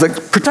animals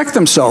that protect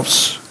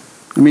themselves.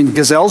 I mean,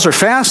 gazelles are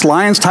fast,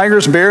 lions,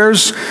 tigers,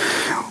 bears,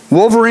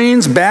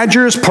 wolverines,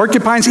 badgers,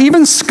 porcupines,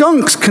 even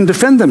skunks can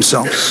defend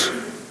themselves.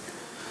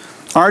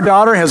 Our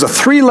daughter has a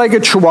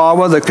 3-legged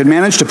chihuahua that could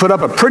manage to put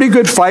up a pretty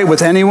good fight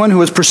with anyone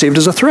who is perceived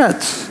as a threat.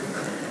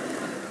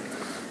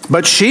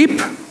 But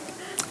sheep,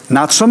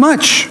 not so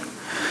much.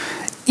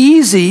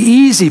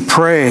 Easy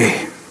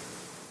prey.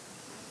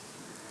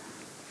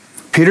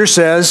 Peter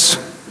says,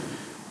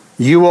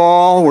 you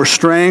all were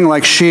straying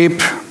like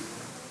sheep.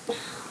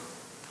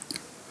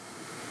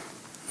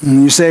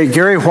 And you say,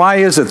 Gary, why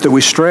is it that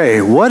we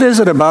stray? What is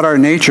it about our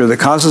nature that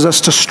causes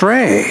us to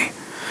stray?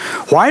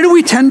 Why do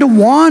we tend to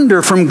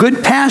wander from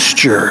good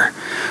pasture?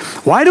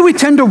 Why do we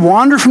tend to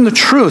wander from the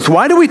truth?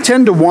 Why do we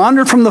tend to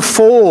wander from the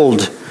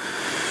fold?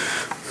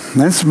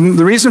 That's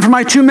the reason for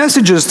my 2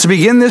 messages to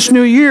begin this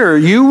new year.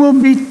 You will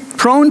be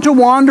prone to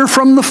wander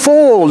from the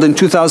fold in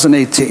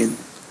 2018.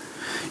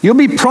 You'll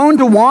be prone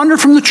to wander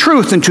from the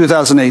truth in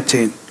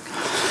 2018.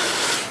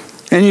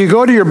 And you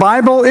go to your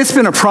Bible, it's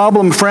been a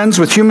problem, friends,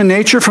 with human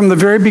nature from the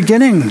very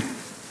beginning.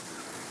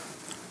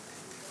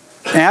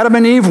 Adam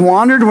and Eve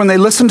wandered when they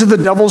listened to the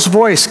devil's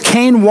voice.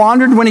 Cain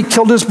wandered when he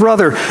killed his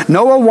brother.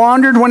 Noah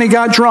wandered when he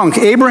got drunk.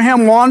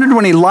 Abraham wandered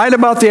when he lied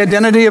about the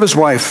identity of his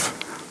wife.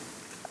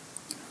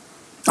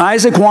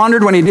 Isaac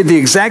wandered when he did the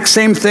exact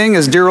same thing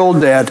as dear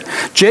old dad.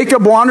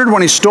 Jacob wandered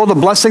when he stole the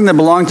blessing that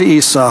belonged to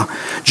Esau.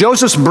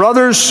 Joseph's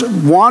brothers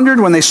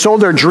wandered when they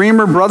sold their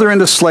dreamer brother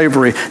into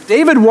slavery.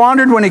 David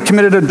wandered when he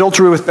committed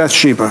adultery with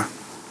Bathsheba.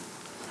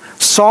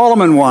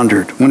 Solomon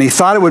wandered when he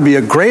thought it would be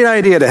a great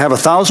idea to have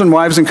 1,000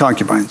 wives and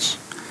concubines.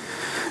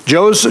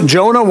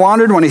 Jonah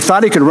wandered when he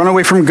thought he could run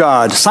away from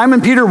God.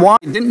 Simon Peter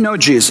wandered when he didn't know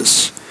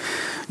Jesus.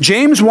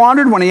 James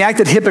wandered when he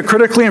acted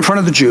hypocritically in front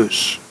of the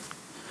Jews.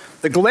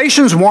 The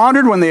Galatians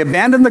wandered when they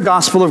abandoned the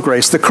gospel of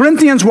grace. The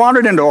Corinthians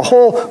wandered into a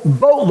whole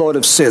boatload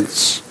of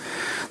sins.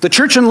 The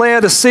church in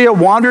Laodicea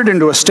wandered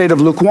into a state of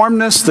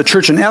lukewarmness. The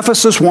church in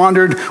Ephesus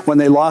wandered when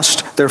they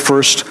lost their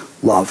first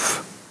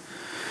love.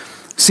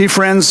 See,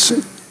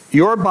 friends,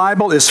 your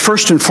Bible is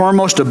first and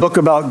foremost a book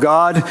about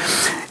God,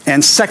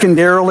 and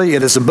secondarily,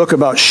 it is a book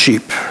about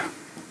sheep.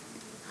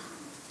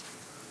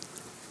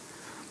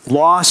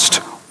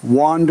 Lost,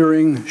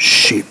 wandering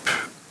sheep.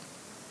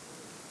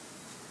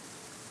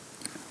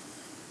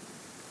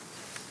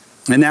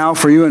 And now,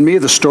 for you and me,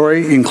 the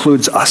story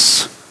includes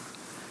us.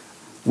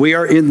 We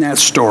are in that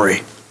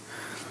story.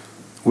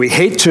 We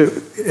hate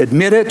to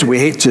admit it, we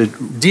hate to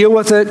deal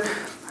with it,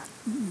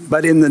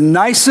 but in the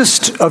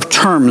nicest of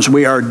terms,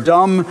 we are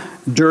dumb,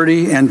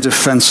 dirty, and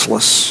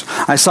defenseless.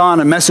 I saw on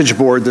a message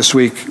board this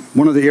week,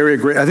 one of the area,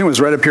 I think it was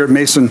right up here at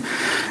Mason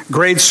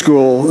Grade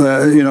School,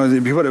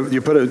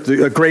 you put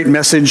a great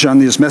message on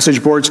these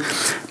message boards.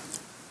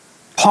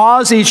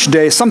 Pause each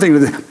day,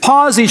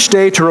 pause each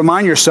day to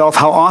remind yourself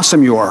how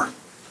awesome you are.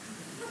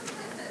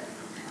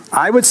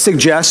 I would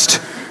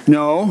suggest,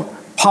 no,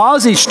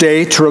 pause each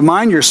day to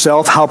remind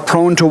yourself how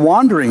prone to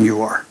wandering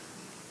you are.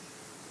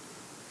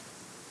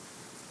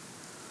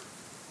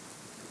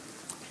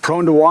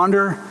 Prone to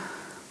wander,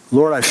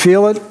 Lord, I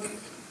feel it.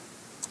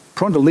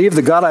 Prone to leave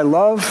the God I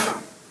love.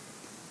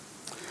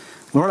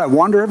 Lord, I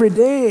wander every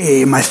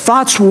day. My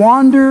thoughts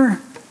wander.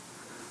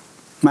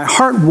 My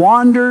heart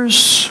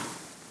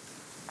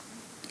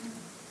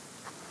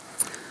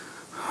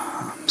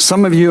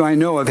Some of you, I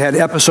know, have had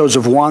episodes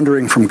of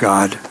wandering from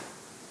God.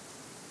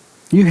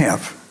 You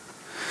have.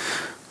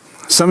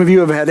 Some of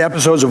you have had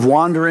episodes of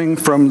wandering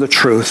from the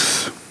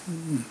truth.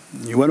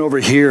 You went over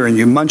here and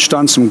you munched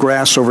on some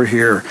grass over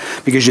here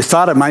because you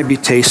thought it might be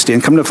tasty,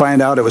 and come to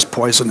find out it was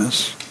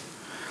poisonous.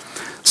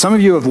 Some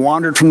of you have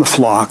wandered from the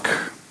flock.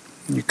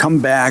 You come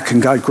back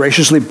and God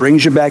graciously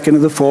brings you back into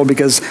the fold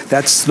because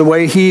that's the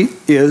way he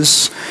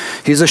is.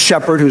 He's a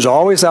shepherd who's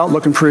always out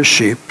looking for his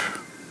sheep.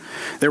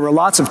 There were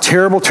lots of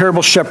terrible,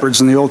 terrible shepherds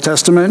in the Old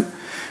Testament,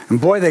 and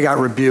boy, they got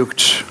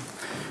rebuked.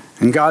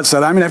 And God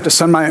said, I'm going to have to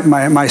send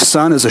my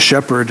son as a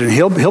shepherd, and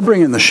he'll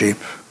bring in the sheep.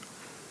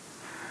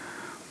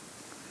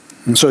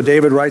 And so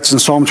David writes in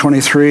Psalm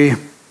 23,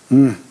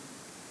 the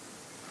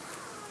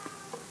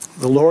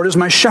Lord is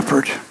my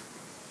shepherd.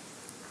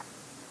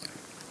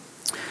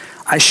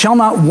 I shall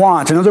not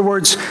want. In other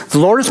words, the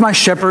Lord is my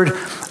shepherd,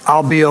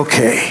 I'll be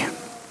okay.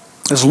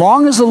 As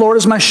long as the Lord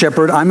is my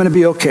shepherd, I'm going to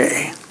be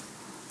okay.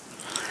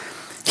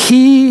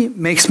 He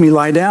makes me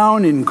lie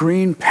down in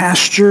green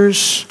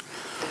pastures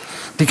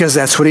because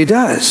that's what he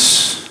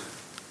does.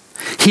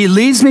 He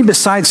leads me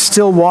beside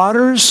still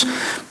waters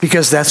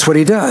because that's what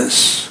he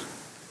does.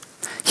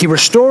 He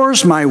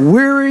restores my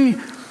weary,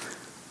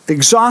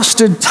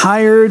 exhausted,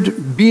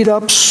 tired, beat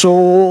up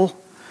soul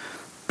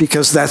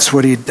because that's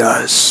what he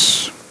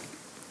does.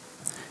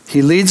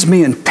 He leads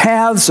me in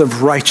paths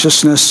of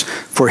righteousness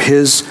for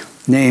his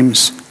name's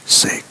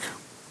sake.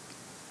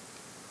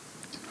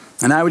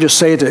 And I would just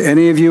say to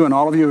any of you and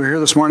all of you who are here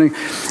this morning,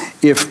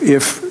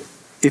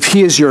 if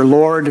he is your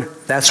Lord,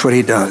 that's what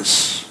he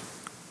does.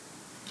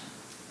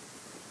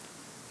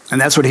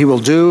 And that's what he will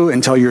do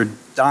until your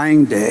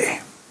dying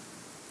day.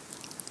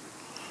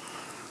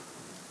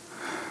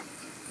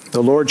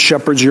 The Lord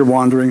shepherds your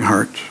wandering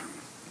heart.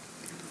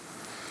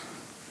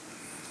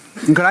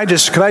 And could I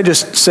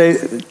just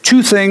say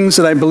two things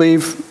that I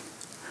believe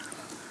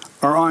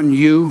are on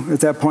you at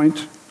that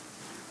point?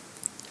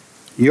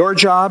 Your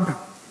job,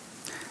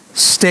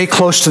 stay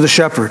close to the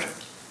shepherd.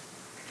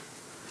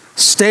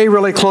 Stay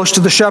really close to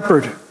the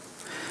shepherd.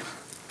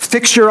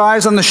 Fix your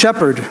eyes on the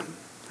shepherd.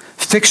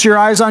 Fix your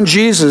eyes on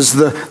Jesus,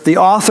 the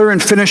author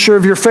and finisher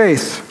of your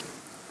faith.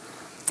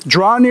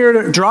 Draw near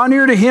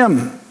to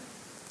him.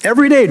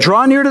 Every day,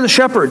 draw near to the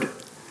shepherd.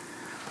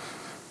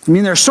 I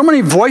mean, there are so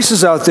many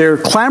voices out there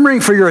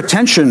clamoring for your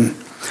attention.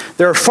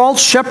 There are false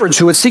shepherds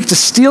who would seek to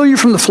steal you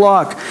from the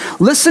flock.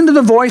 Listen to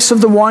the voice of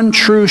the one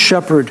true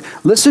shepherd.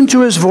 Listen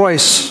to his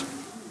voice.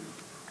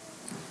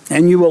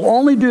 And you will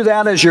only do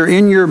that as you're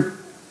in your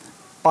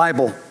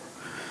Bible.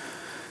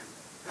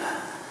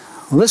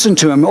 Listen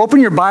to him. Open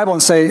your Bible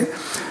and say,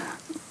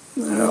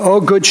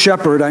 "Oh, good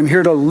shepherd, I'm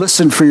here to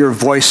listen for your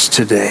voice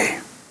today.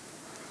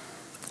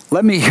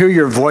 Let me hear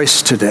your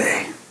voice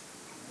today."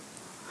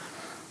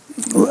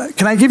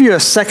 Can I give you a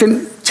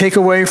second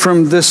takeaway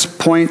from this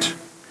point?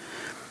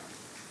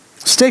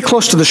 Stay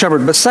close to the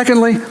shepherd. But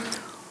secondly,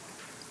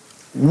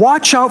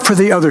 watch out for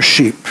the other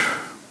sheep.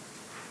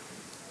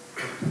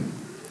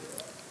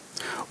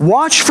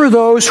 Watch for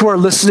those who are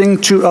listening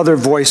to other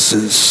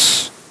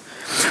voices.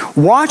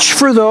 Watch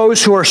for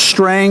those who are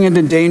straying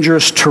into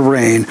dangerous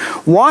terrain.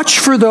 Watch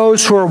for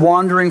those who are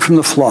wandering from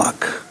the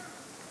flock.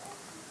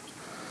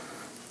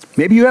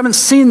 Maybe you haven't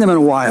seen them in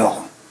a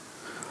while.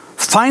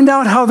 Find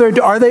out how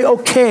are they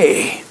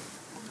okay?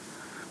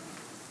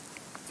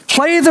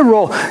 Play the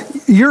role.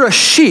 You're a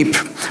sheep,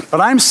 but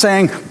I'm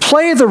saying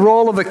play the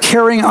role of a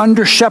caring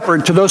under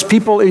shepherd to those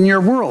people in your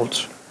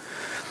world.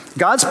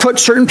 God's put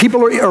certain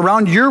people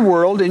around your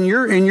world, in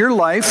your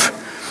life,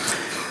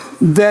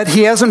 that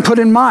he hasn't put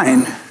in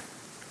mine.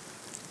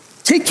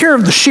 Take care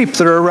of the sheep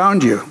that are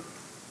around you.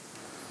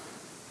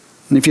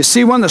 And if you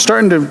see one that's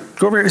starting to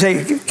go over here,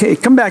 say, "Okay,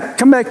 come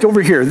back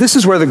over here. This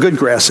is where the good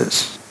grass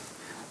is.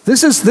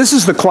 This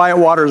is the quiet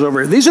waters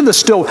over here. This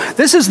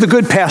is the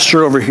good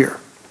pasture over here.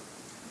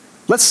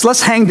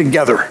 Let's hang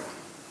together."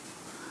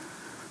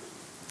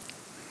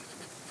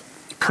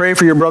 Pray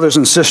for your brothers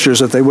and sisters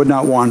that they would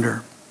not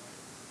wander.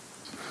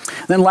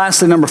 Then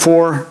lastly, number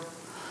 4,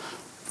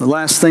 the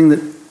last thing that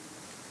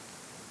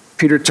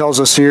Peter tells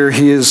us here,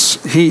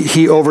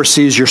 he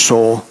oversees your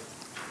soul.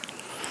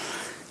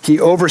 He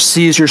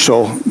oversees your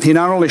soul. He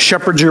not only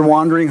shepherds your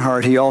wandering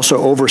heart, he also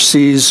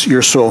oversees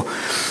your soul.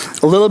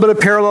 A little bit of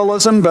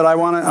parallelism, but I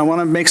want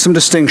to make some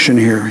distinction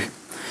here.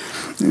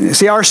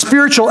 See, our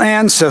spiritual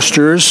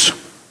ancestors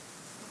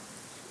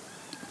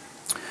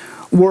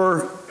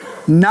were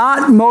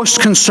not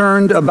most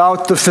concerned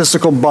about the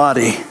physical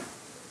body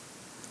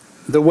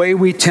the way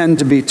we tend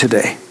to be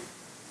today.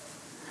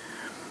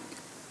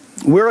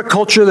 We're a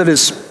culture that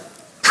is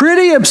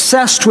pretty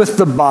obsessed with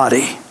the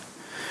body.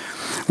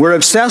 We're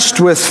obsessed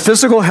with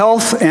physical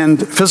health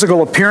and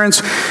physical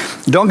appearance.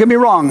 Don't get me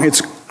wrong,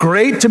 it's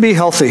great to be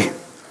healthy.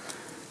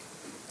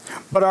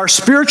 But our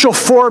spiritual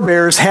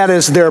forebears had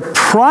as their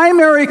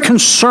primary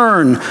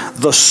concern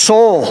the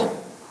soul.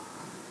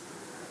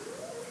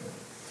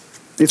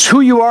 It's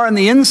who you are on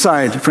the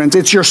inside, friends.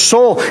 It's your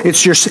soul.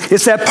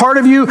 It's that part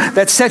of you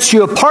that sets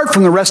you apart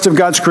from the rest of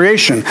God's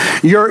creation.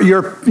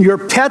 Your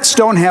pets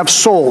don't have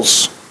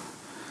souls.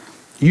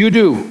 You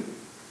do.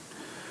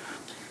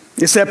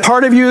 It's that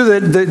part of you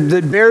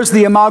that bears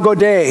the imago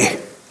Dei,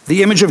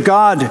 the image of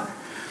God.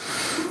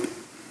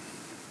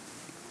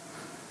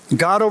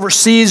 God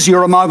oversees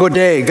your imago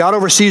Dei. God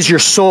oversees your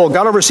soul.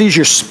 God oversees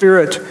your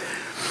spirit.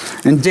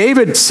 And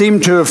David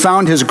seemed to have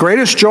found his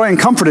greatest joy and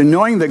comfort in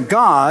knowing that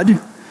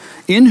God,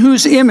 in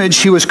whose image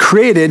he was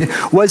created,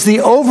 was the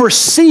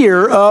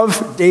overseer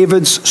of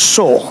David's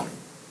soul.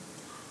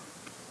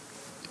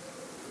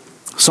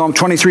 Psalm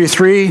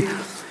 23:3,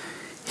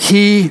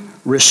 he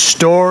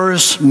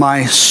restores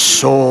my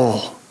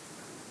soul.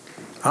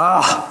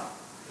 Ah,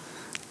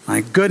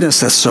 my goodness,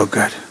 that's so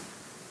good.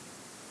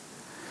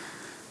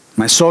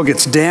 My soul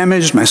gets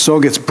damaged, my soul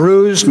gets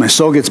bruised, my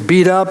soul gets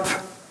beat up.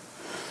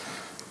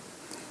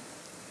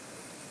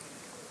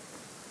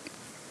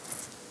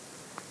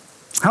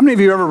 How many of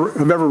you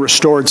have ever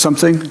restored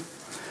something?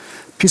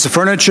 A piece of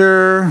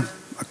furniture,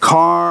 a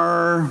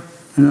car,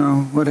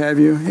 what have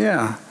you?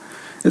 Yeah.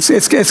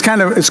 It's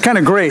kind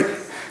of great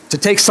to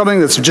take something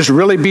that's just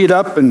really beat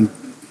up and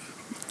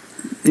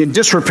in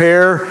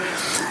disrepair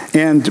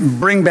and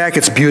bring back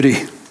its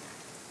beauty.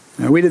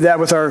 We did that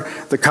with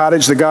the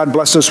cottage that God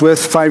blessed us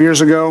with 5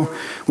 years ago.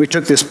 We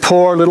took this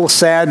poor little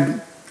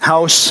sad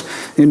house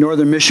in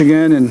northern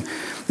Michigan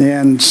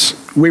and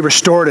we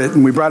restored it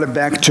and we brought it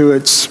back to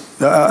its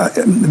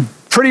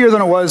prettier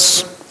than it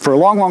was for a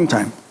long, long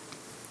time.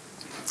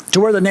 To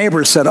where the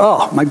neighbors said,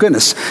 "Oh my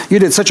goodness, you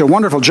did such a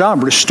wonderful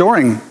job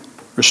restoring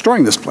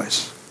this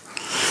place."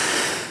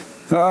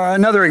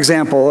 Another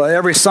example,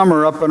 every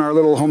summer up in our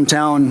little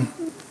hometown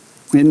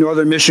in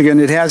northern Michigan,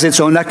 it has its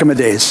Onekama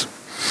Days.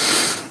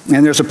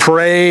 And there's a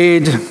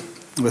parade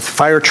with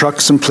fire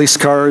trucks and police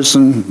cars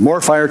and more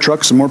fire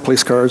trucks and more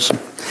police cars.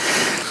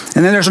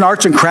 And then there's an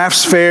arts and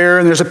crafts fair,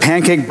 and there's a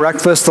pancake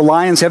breakfast. The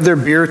Lions have their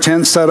beer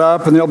tent set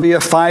up, and there'll be a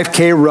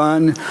 5K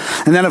run.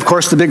 And then, of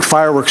course, the big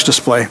fireworks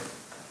display.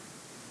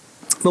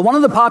 But one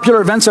of the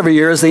popular events every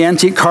year is the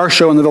antique car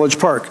show in the village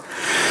park,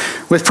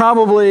 with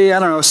probably,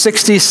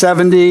 60,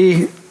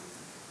 70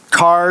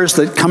 cars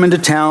that come into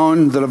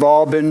town that have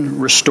all been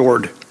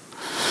restored.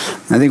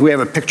 I think we have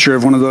a picture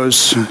of one of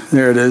those.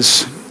 There it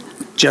is.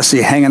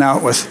 Jesse hanging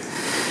out with.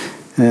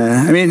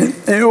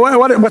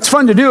 What's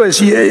fun to do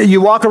is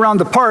you walk around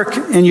the park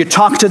and you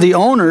talk to the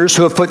owners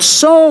who have put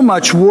so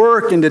much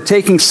work into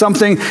taking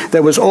something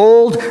that was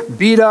old,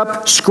 beat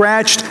up,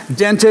 scratched,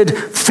 dented,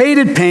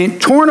 faded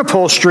paint, torn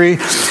upholstery,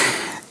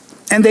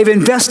 and they've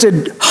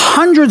invested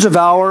hundreds of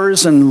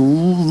hours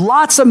and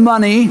lots of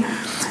money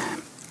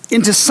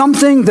into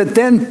something that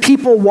then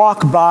people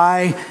walk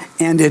by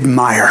and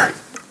admire.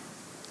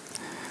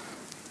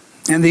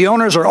 And the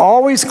owners are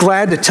always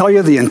glad to tell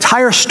you the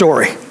entire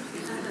story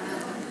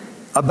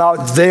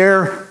about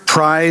their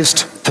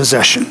prized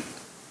possession.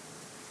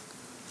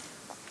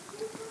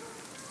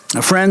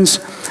 Now, friends,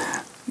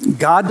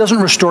 God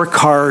doesn't restore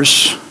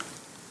cars.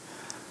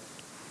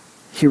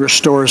 He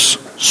restores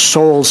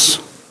souls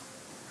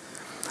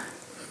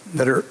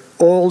that are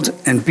old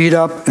and beat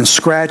up and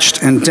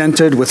scratched and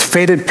dented with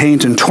faded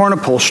paint and torn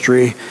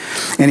upholstery,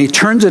 and he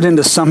turns it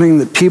into something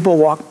that people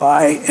walk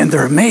by and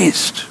they're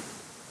amazed.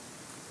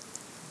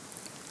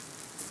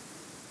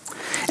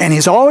 And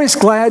he's always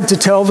glad to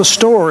tell the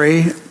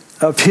story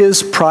of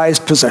his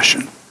prized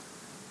possession.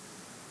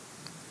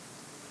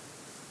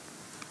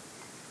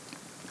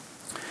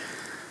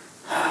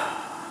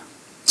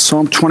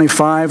 Psalm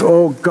 25,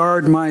 "Oh,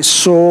 guard my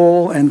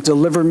soul and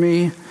deliver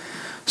me."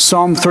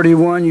 Psalm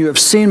 31, "You have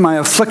seen my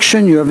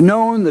affliction, you have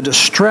known the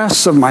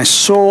distress of my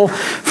soul."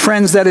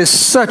 Friends, that is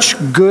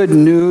such good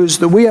news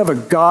that we have a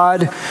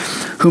God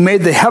who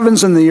made the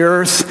heavens and the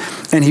earth,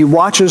 and he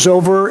watches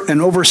over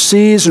and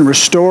oversees and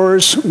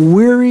restores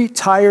weary,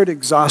 tired,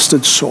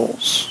 exhausted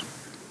souls.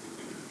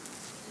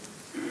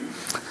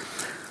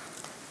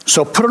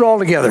 So put it all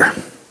together.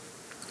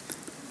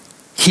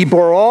 He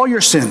bore all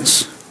your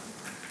sins.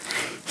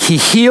 He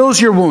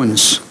heals your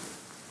wounds.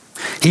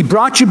 He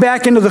brought you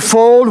back into the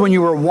fold when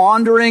you were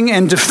wandering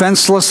and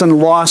defenseless and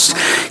lost.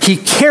 He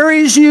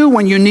carries you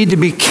when you need to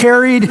be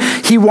carried.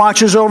 He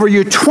watches over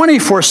you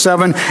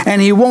 24/7, and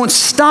he won't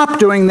stop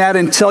doing that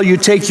until you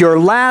take your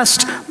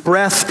last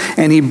breath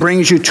and he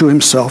brings you to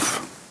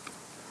himself.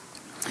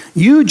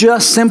 You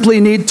just simply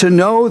need to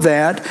know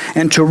that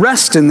and to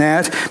rest in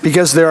that,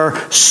 because there are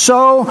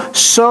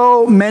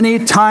so many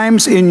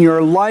times in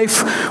your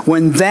life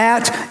when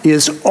that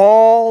is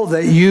all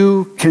that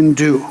you can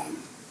do.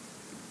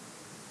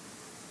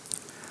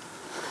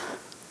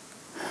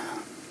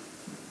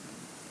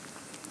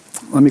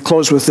 Let me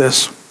close with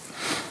this.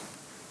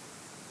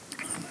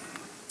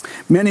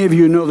 Many of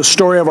you know the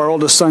story of our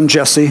oldest son,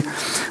 Jesse.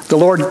 The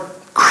Lord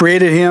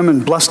created him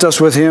and blessed us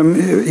with him.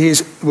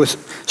 He's with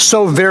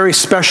so very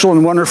special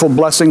and wonderful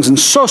blessings in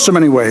so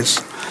many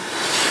ways.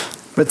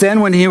 But then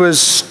when he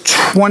was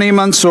 20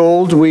 months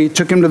old, we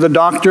took him to the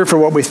doctor for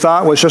what we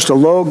thought was just a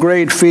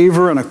low-grade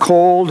fever and a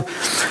cold,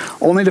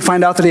 only to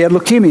find out that he had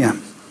leukemia.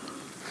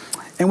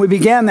 And we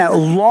began that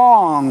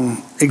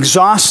long,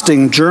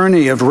 exhausting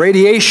journey of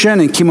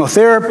radiation and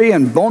chemotherapy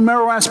and bone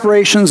marrow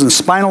aspirations and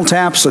spinal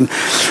taps and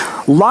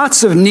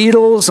lots of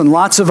needles and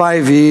lots of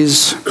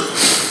IVs.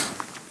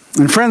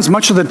 And friends,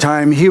 much of the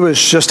time, he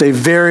was just a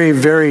very,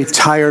 very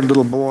tired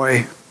little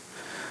boy.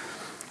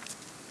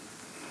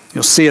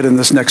 You'll see it in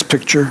this next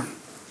picture.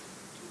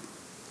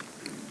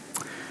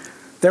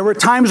 There were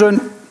times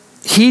when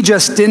he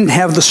just didn't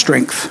have the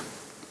strength.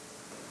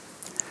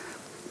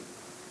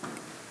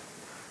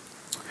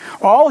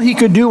 All he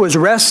could do was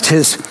rest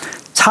his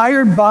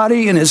tired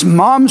body in his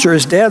mom's or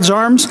his dad's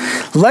arms,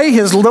 lay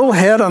his little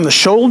head on the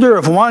shoulder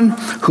of one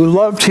who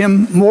loved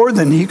him more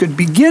than he could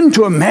begin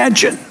to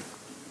imagine.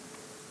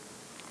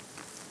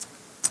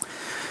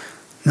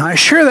 Now, I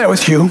share that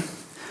with you.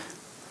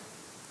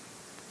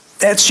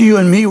 That's you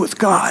and me with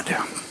God.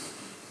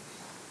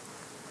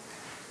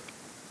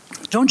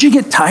 Don't you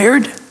get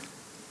tired?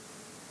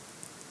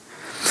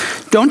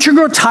 Don't you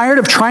grow tired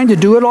of trying to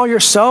do it all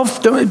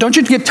yourself? Don't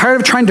you get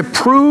tired of trying to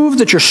prove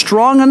that you're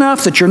strong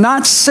enough, that you're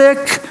not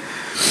sick?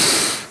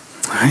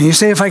 And you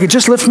say, if I could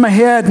just lift my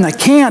head, and I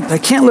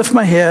can't lift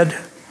my head.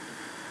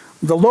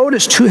 The load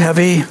is too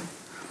heavy.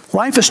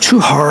 Life is too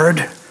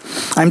hard.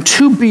 I'm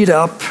too beat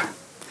up.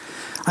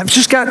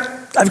 I've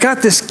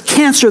got this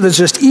cancer that's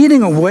just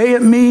eating away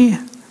at me.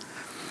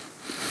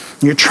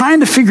 You're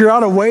trying to figure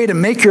out a way to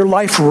make your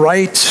life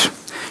right.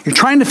 You're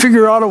trying to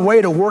figure out a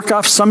way to work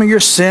off some of your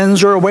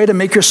sins or a way to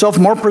make yourself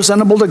more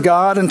presentable to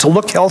God and to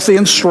look healthy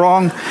and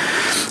strong.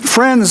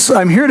 Friends,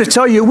 I'm here to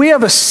tell you, we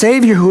have a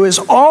Savior who is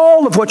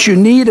all of what you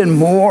need and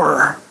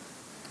more.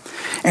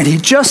 And he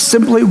just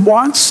simply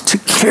wants to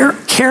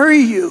carry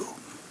you.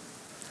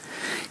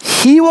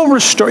 He will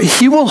restore,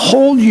 he will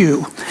hold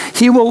you,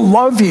 he will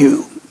love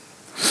you,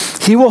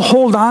 he will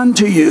hold on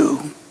to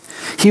you.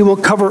 He will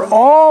cover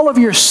all of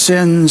your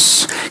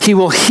sins. He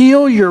will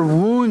heal your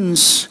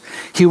wounds.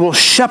 He will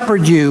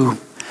shepherd you.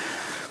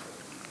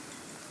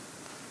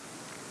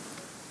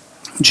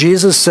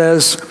 Jesus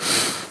says,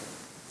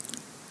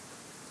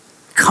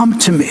 come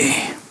to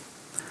me,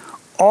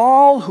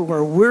 all who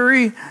are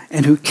weary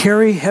and who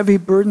carry heavy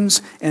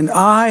burdens, and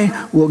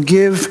I will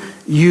give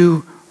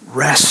you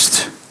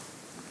rest.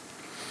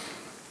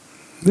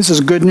 This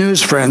is good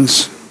news,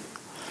 friends.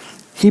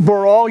 He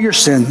bore all your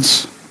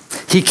sins.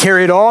 He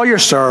carried all your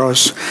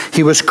sorrows.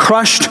 He was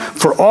crushed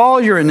for all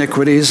your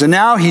iniquities. And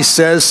now he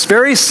says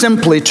very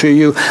simply to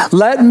you,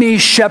 let me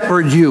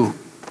shepherd you.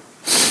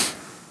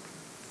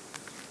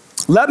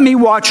 Let me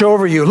watch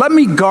over you. Let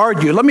me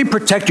guard you. Let me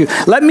protect you.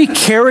 Let me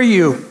carry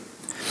you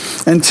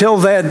until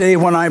that day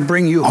when I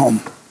bring you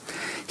home.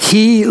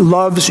 He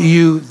loves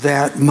you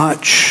that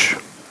much.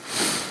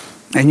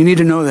 And you need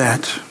to know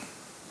that.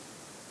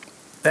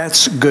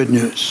 That's good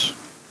news.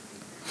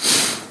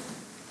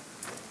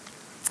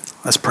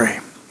 Let's pray.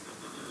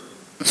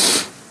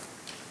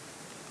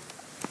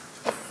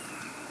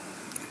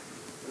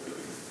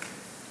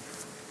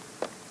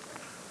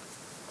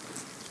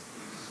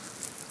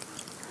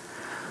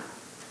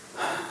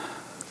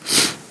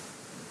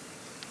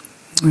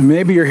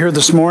 Maybe you're here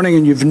this morning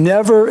and you've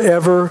never,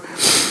 ever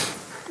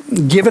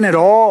given it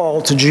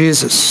all to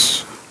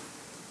Jesus.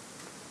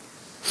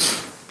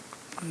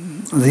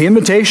 The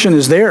invitation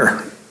is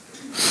there.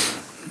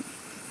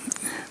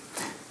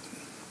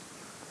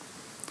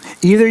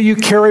 Either you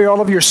carry all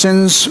of your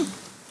sins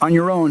on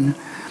your own,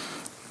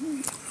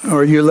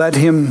 or you let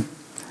him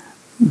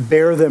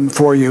bear them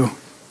for you.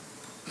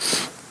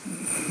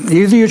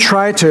 Either you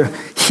try to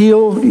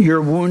heal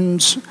your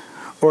wounds,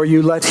 or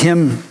you let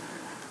him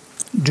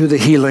do the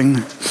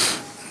healing.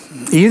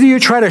 Either you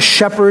try to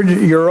shepherd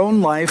your own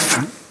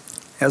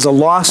life as a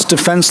lost,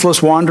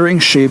 defenseless, wandering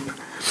sheep,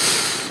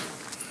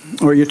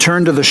 or you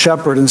turn to the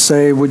shepherd and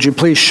say, would you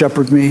please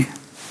shepherd me?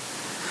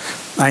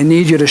 I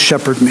need you to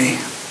shepherd me.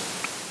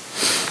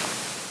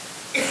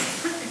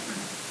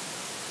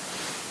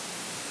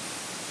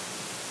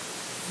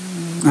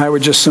 I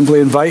would just simply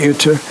invite you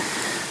to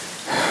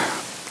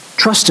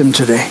trust him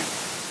today.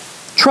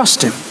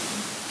 Trust him.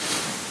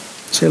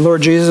 Say,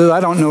 Lord Jesus, I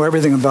don't know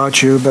everything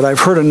about you, but I've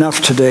heard enough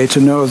today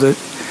to know that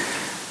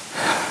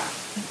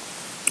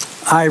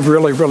I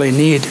really, really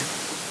need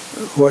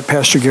what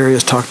Pastor Gary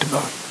has talked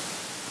about.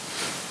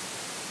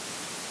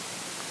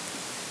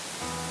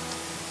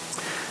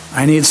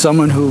 I need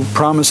someone who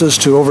promises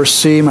to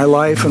oversee my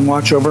life and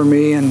watch over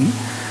me, and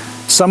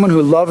someone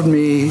who loved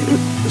me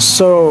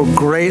so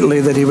greatly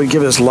that he would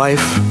give his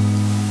life.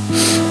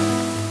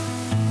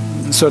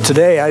 And so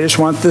today, I just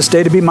want this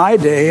day to be my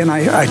day, and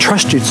I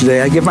trust you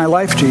today. I give my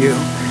life to you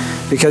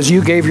because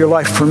you gave your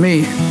life for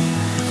me.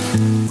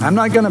 I'm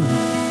not going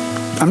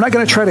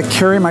to try to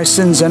carry my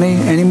sins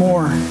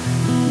anymore.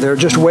 They're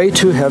just way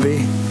too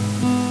heavy.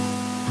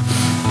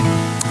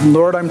 And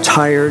Lord, I'm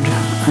tired.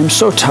 I'm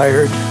so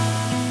tired.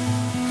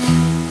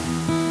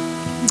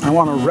 I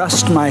want to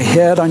rest my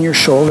head on your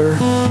shoulder.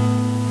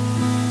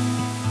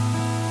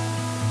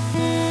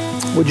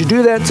 Would you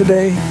do that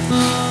today?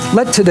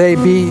 Let today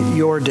be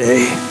your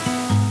day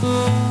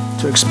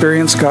to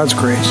experience God's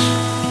grace.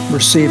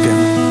 Receive him.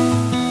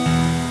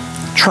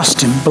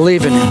 Trust him.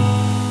 Believe in him.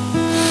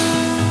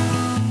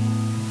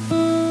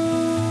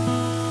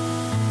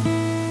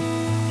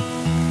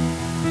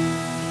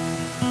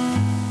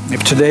 If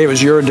if today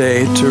was your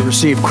day to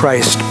receive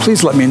Christ,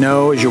 please let me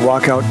know as you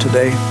walk out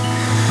today.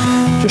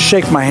 Just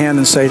shake my hand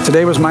and say,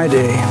 today was my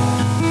day.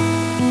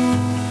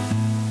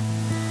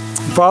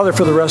 Father,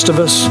 for the rest of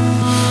us,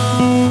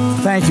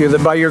 thank you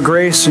that by your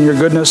grace and your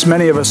goodness,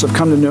 many of us have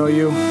come to know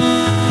you.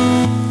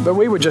 But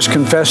we would just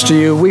confess to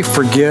you, we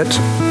forget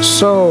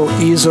so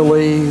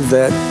easily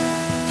that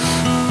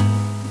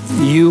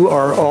you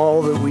are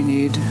all that we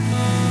need.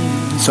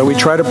 So we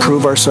try to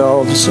prove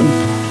ourselves, and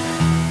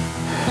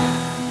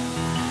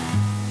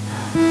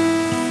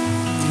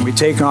we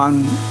take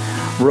on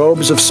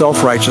robes of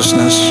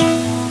self-righteousness,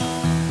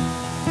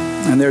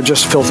 and they're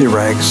just filthy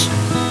rags.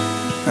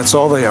 That's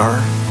all they are.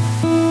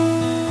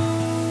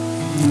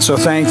 And so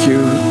thank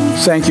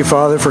you,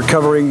 Father, for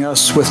covering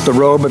us with the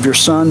robe of your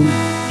Son.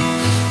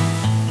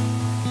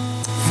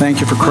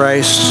 Thank you for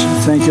Christ.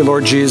 Thank you,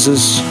 Lord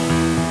Jesus.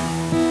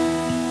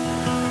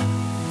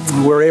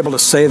 We're able to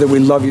say that we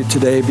love you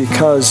today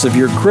because of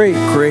your great,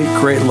 great,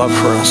 great love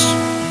for us.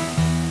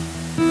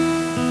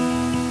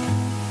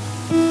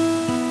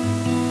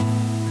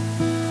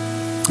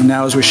 And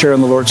now as we share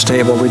in the Lord's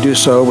table, we do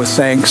so with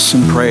thanks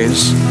and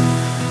praise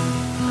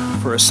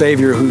for a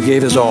Savior who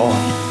gave his all.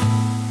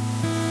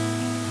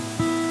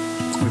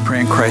 We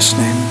pray in Christ's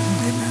name.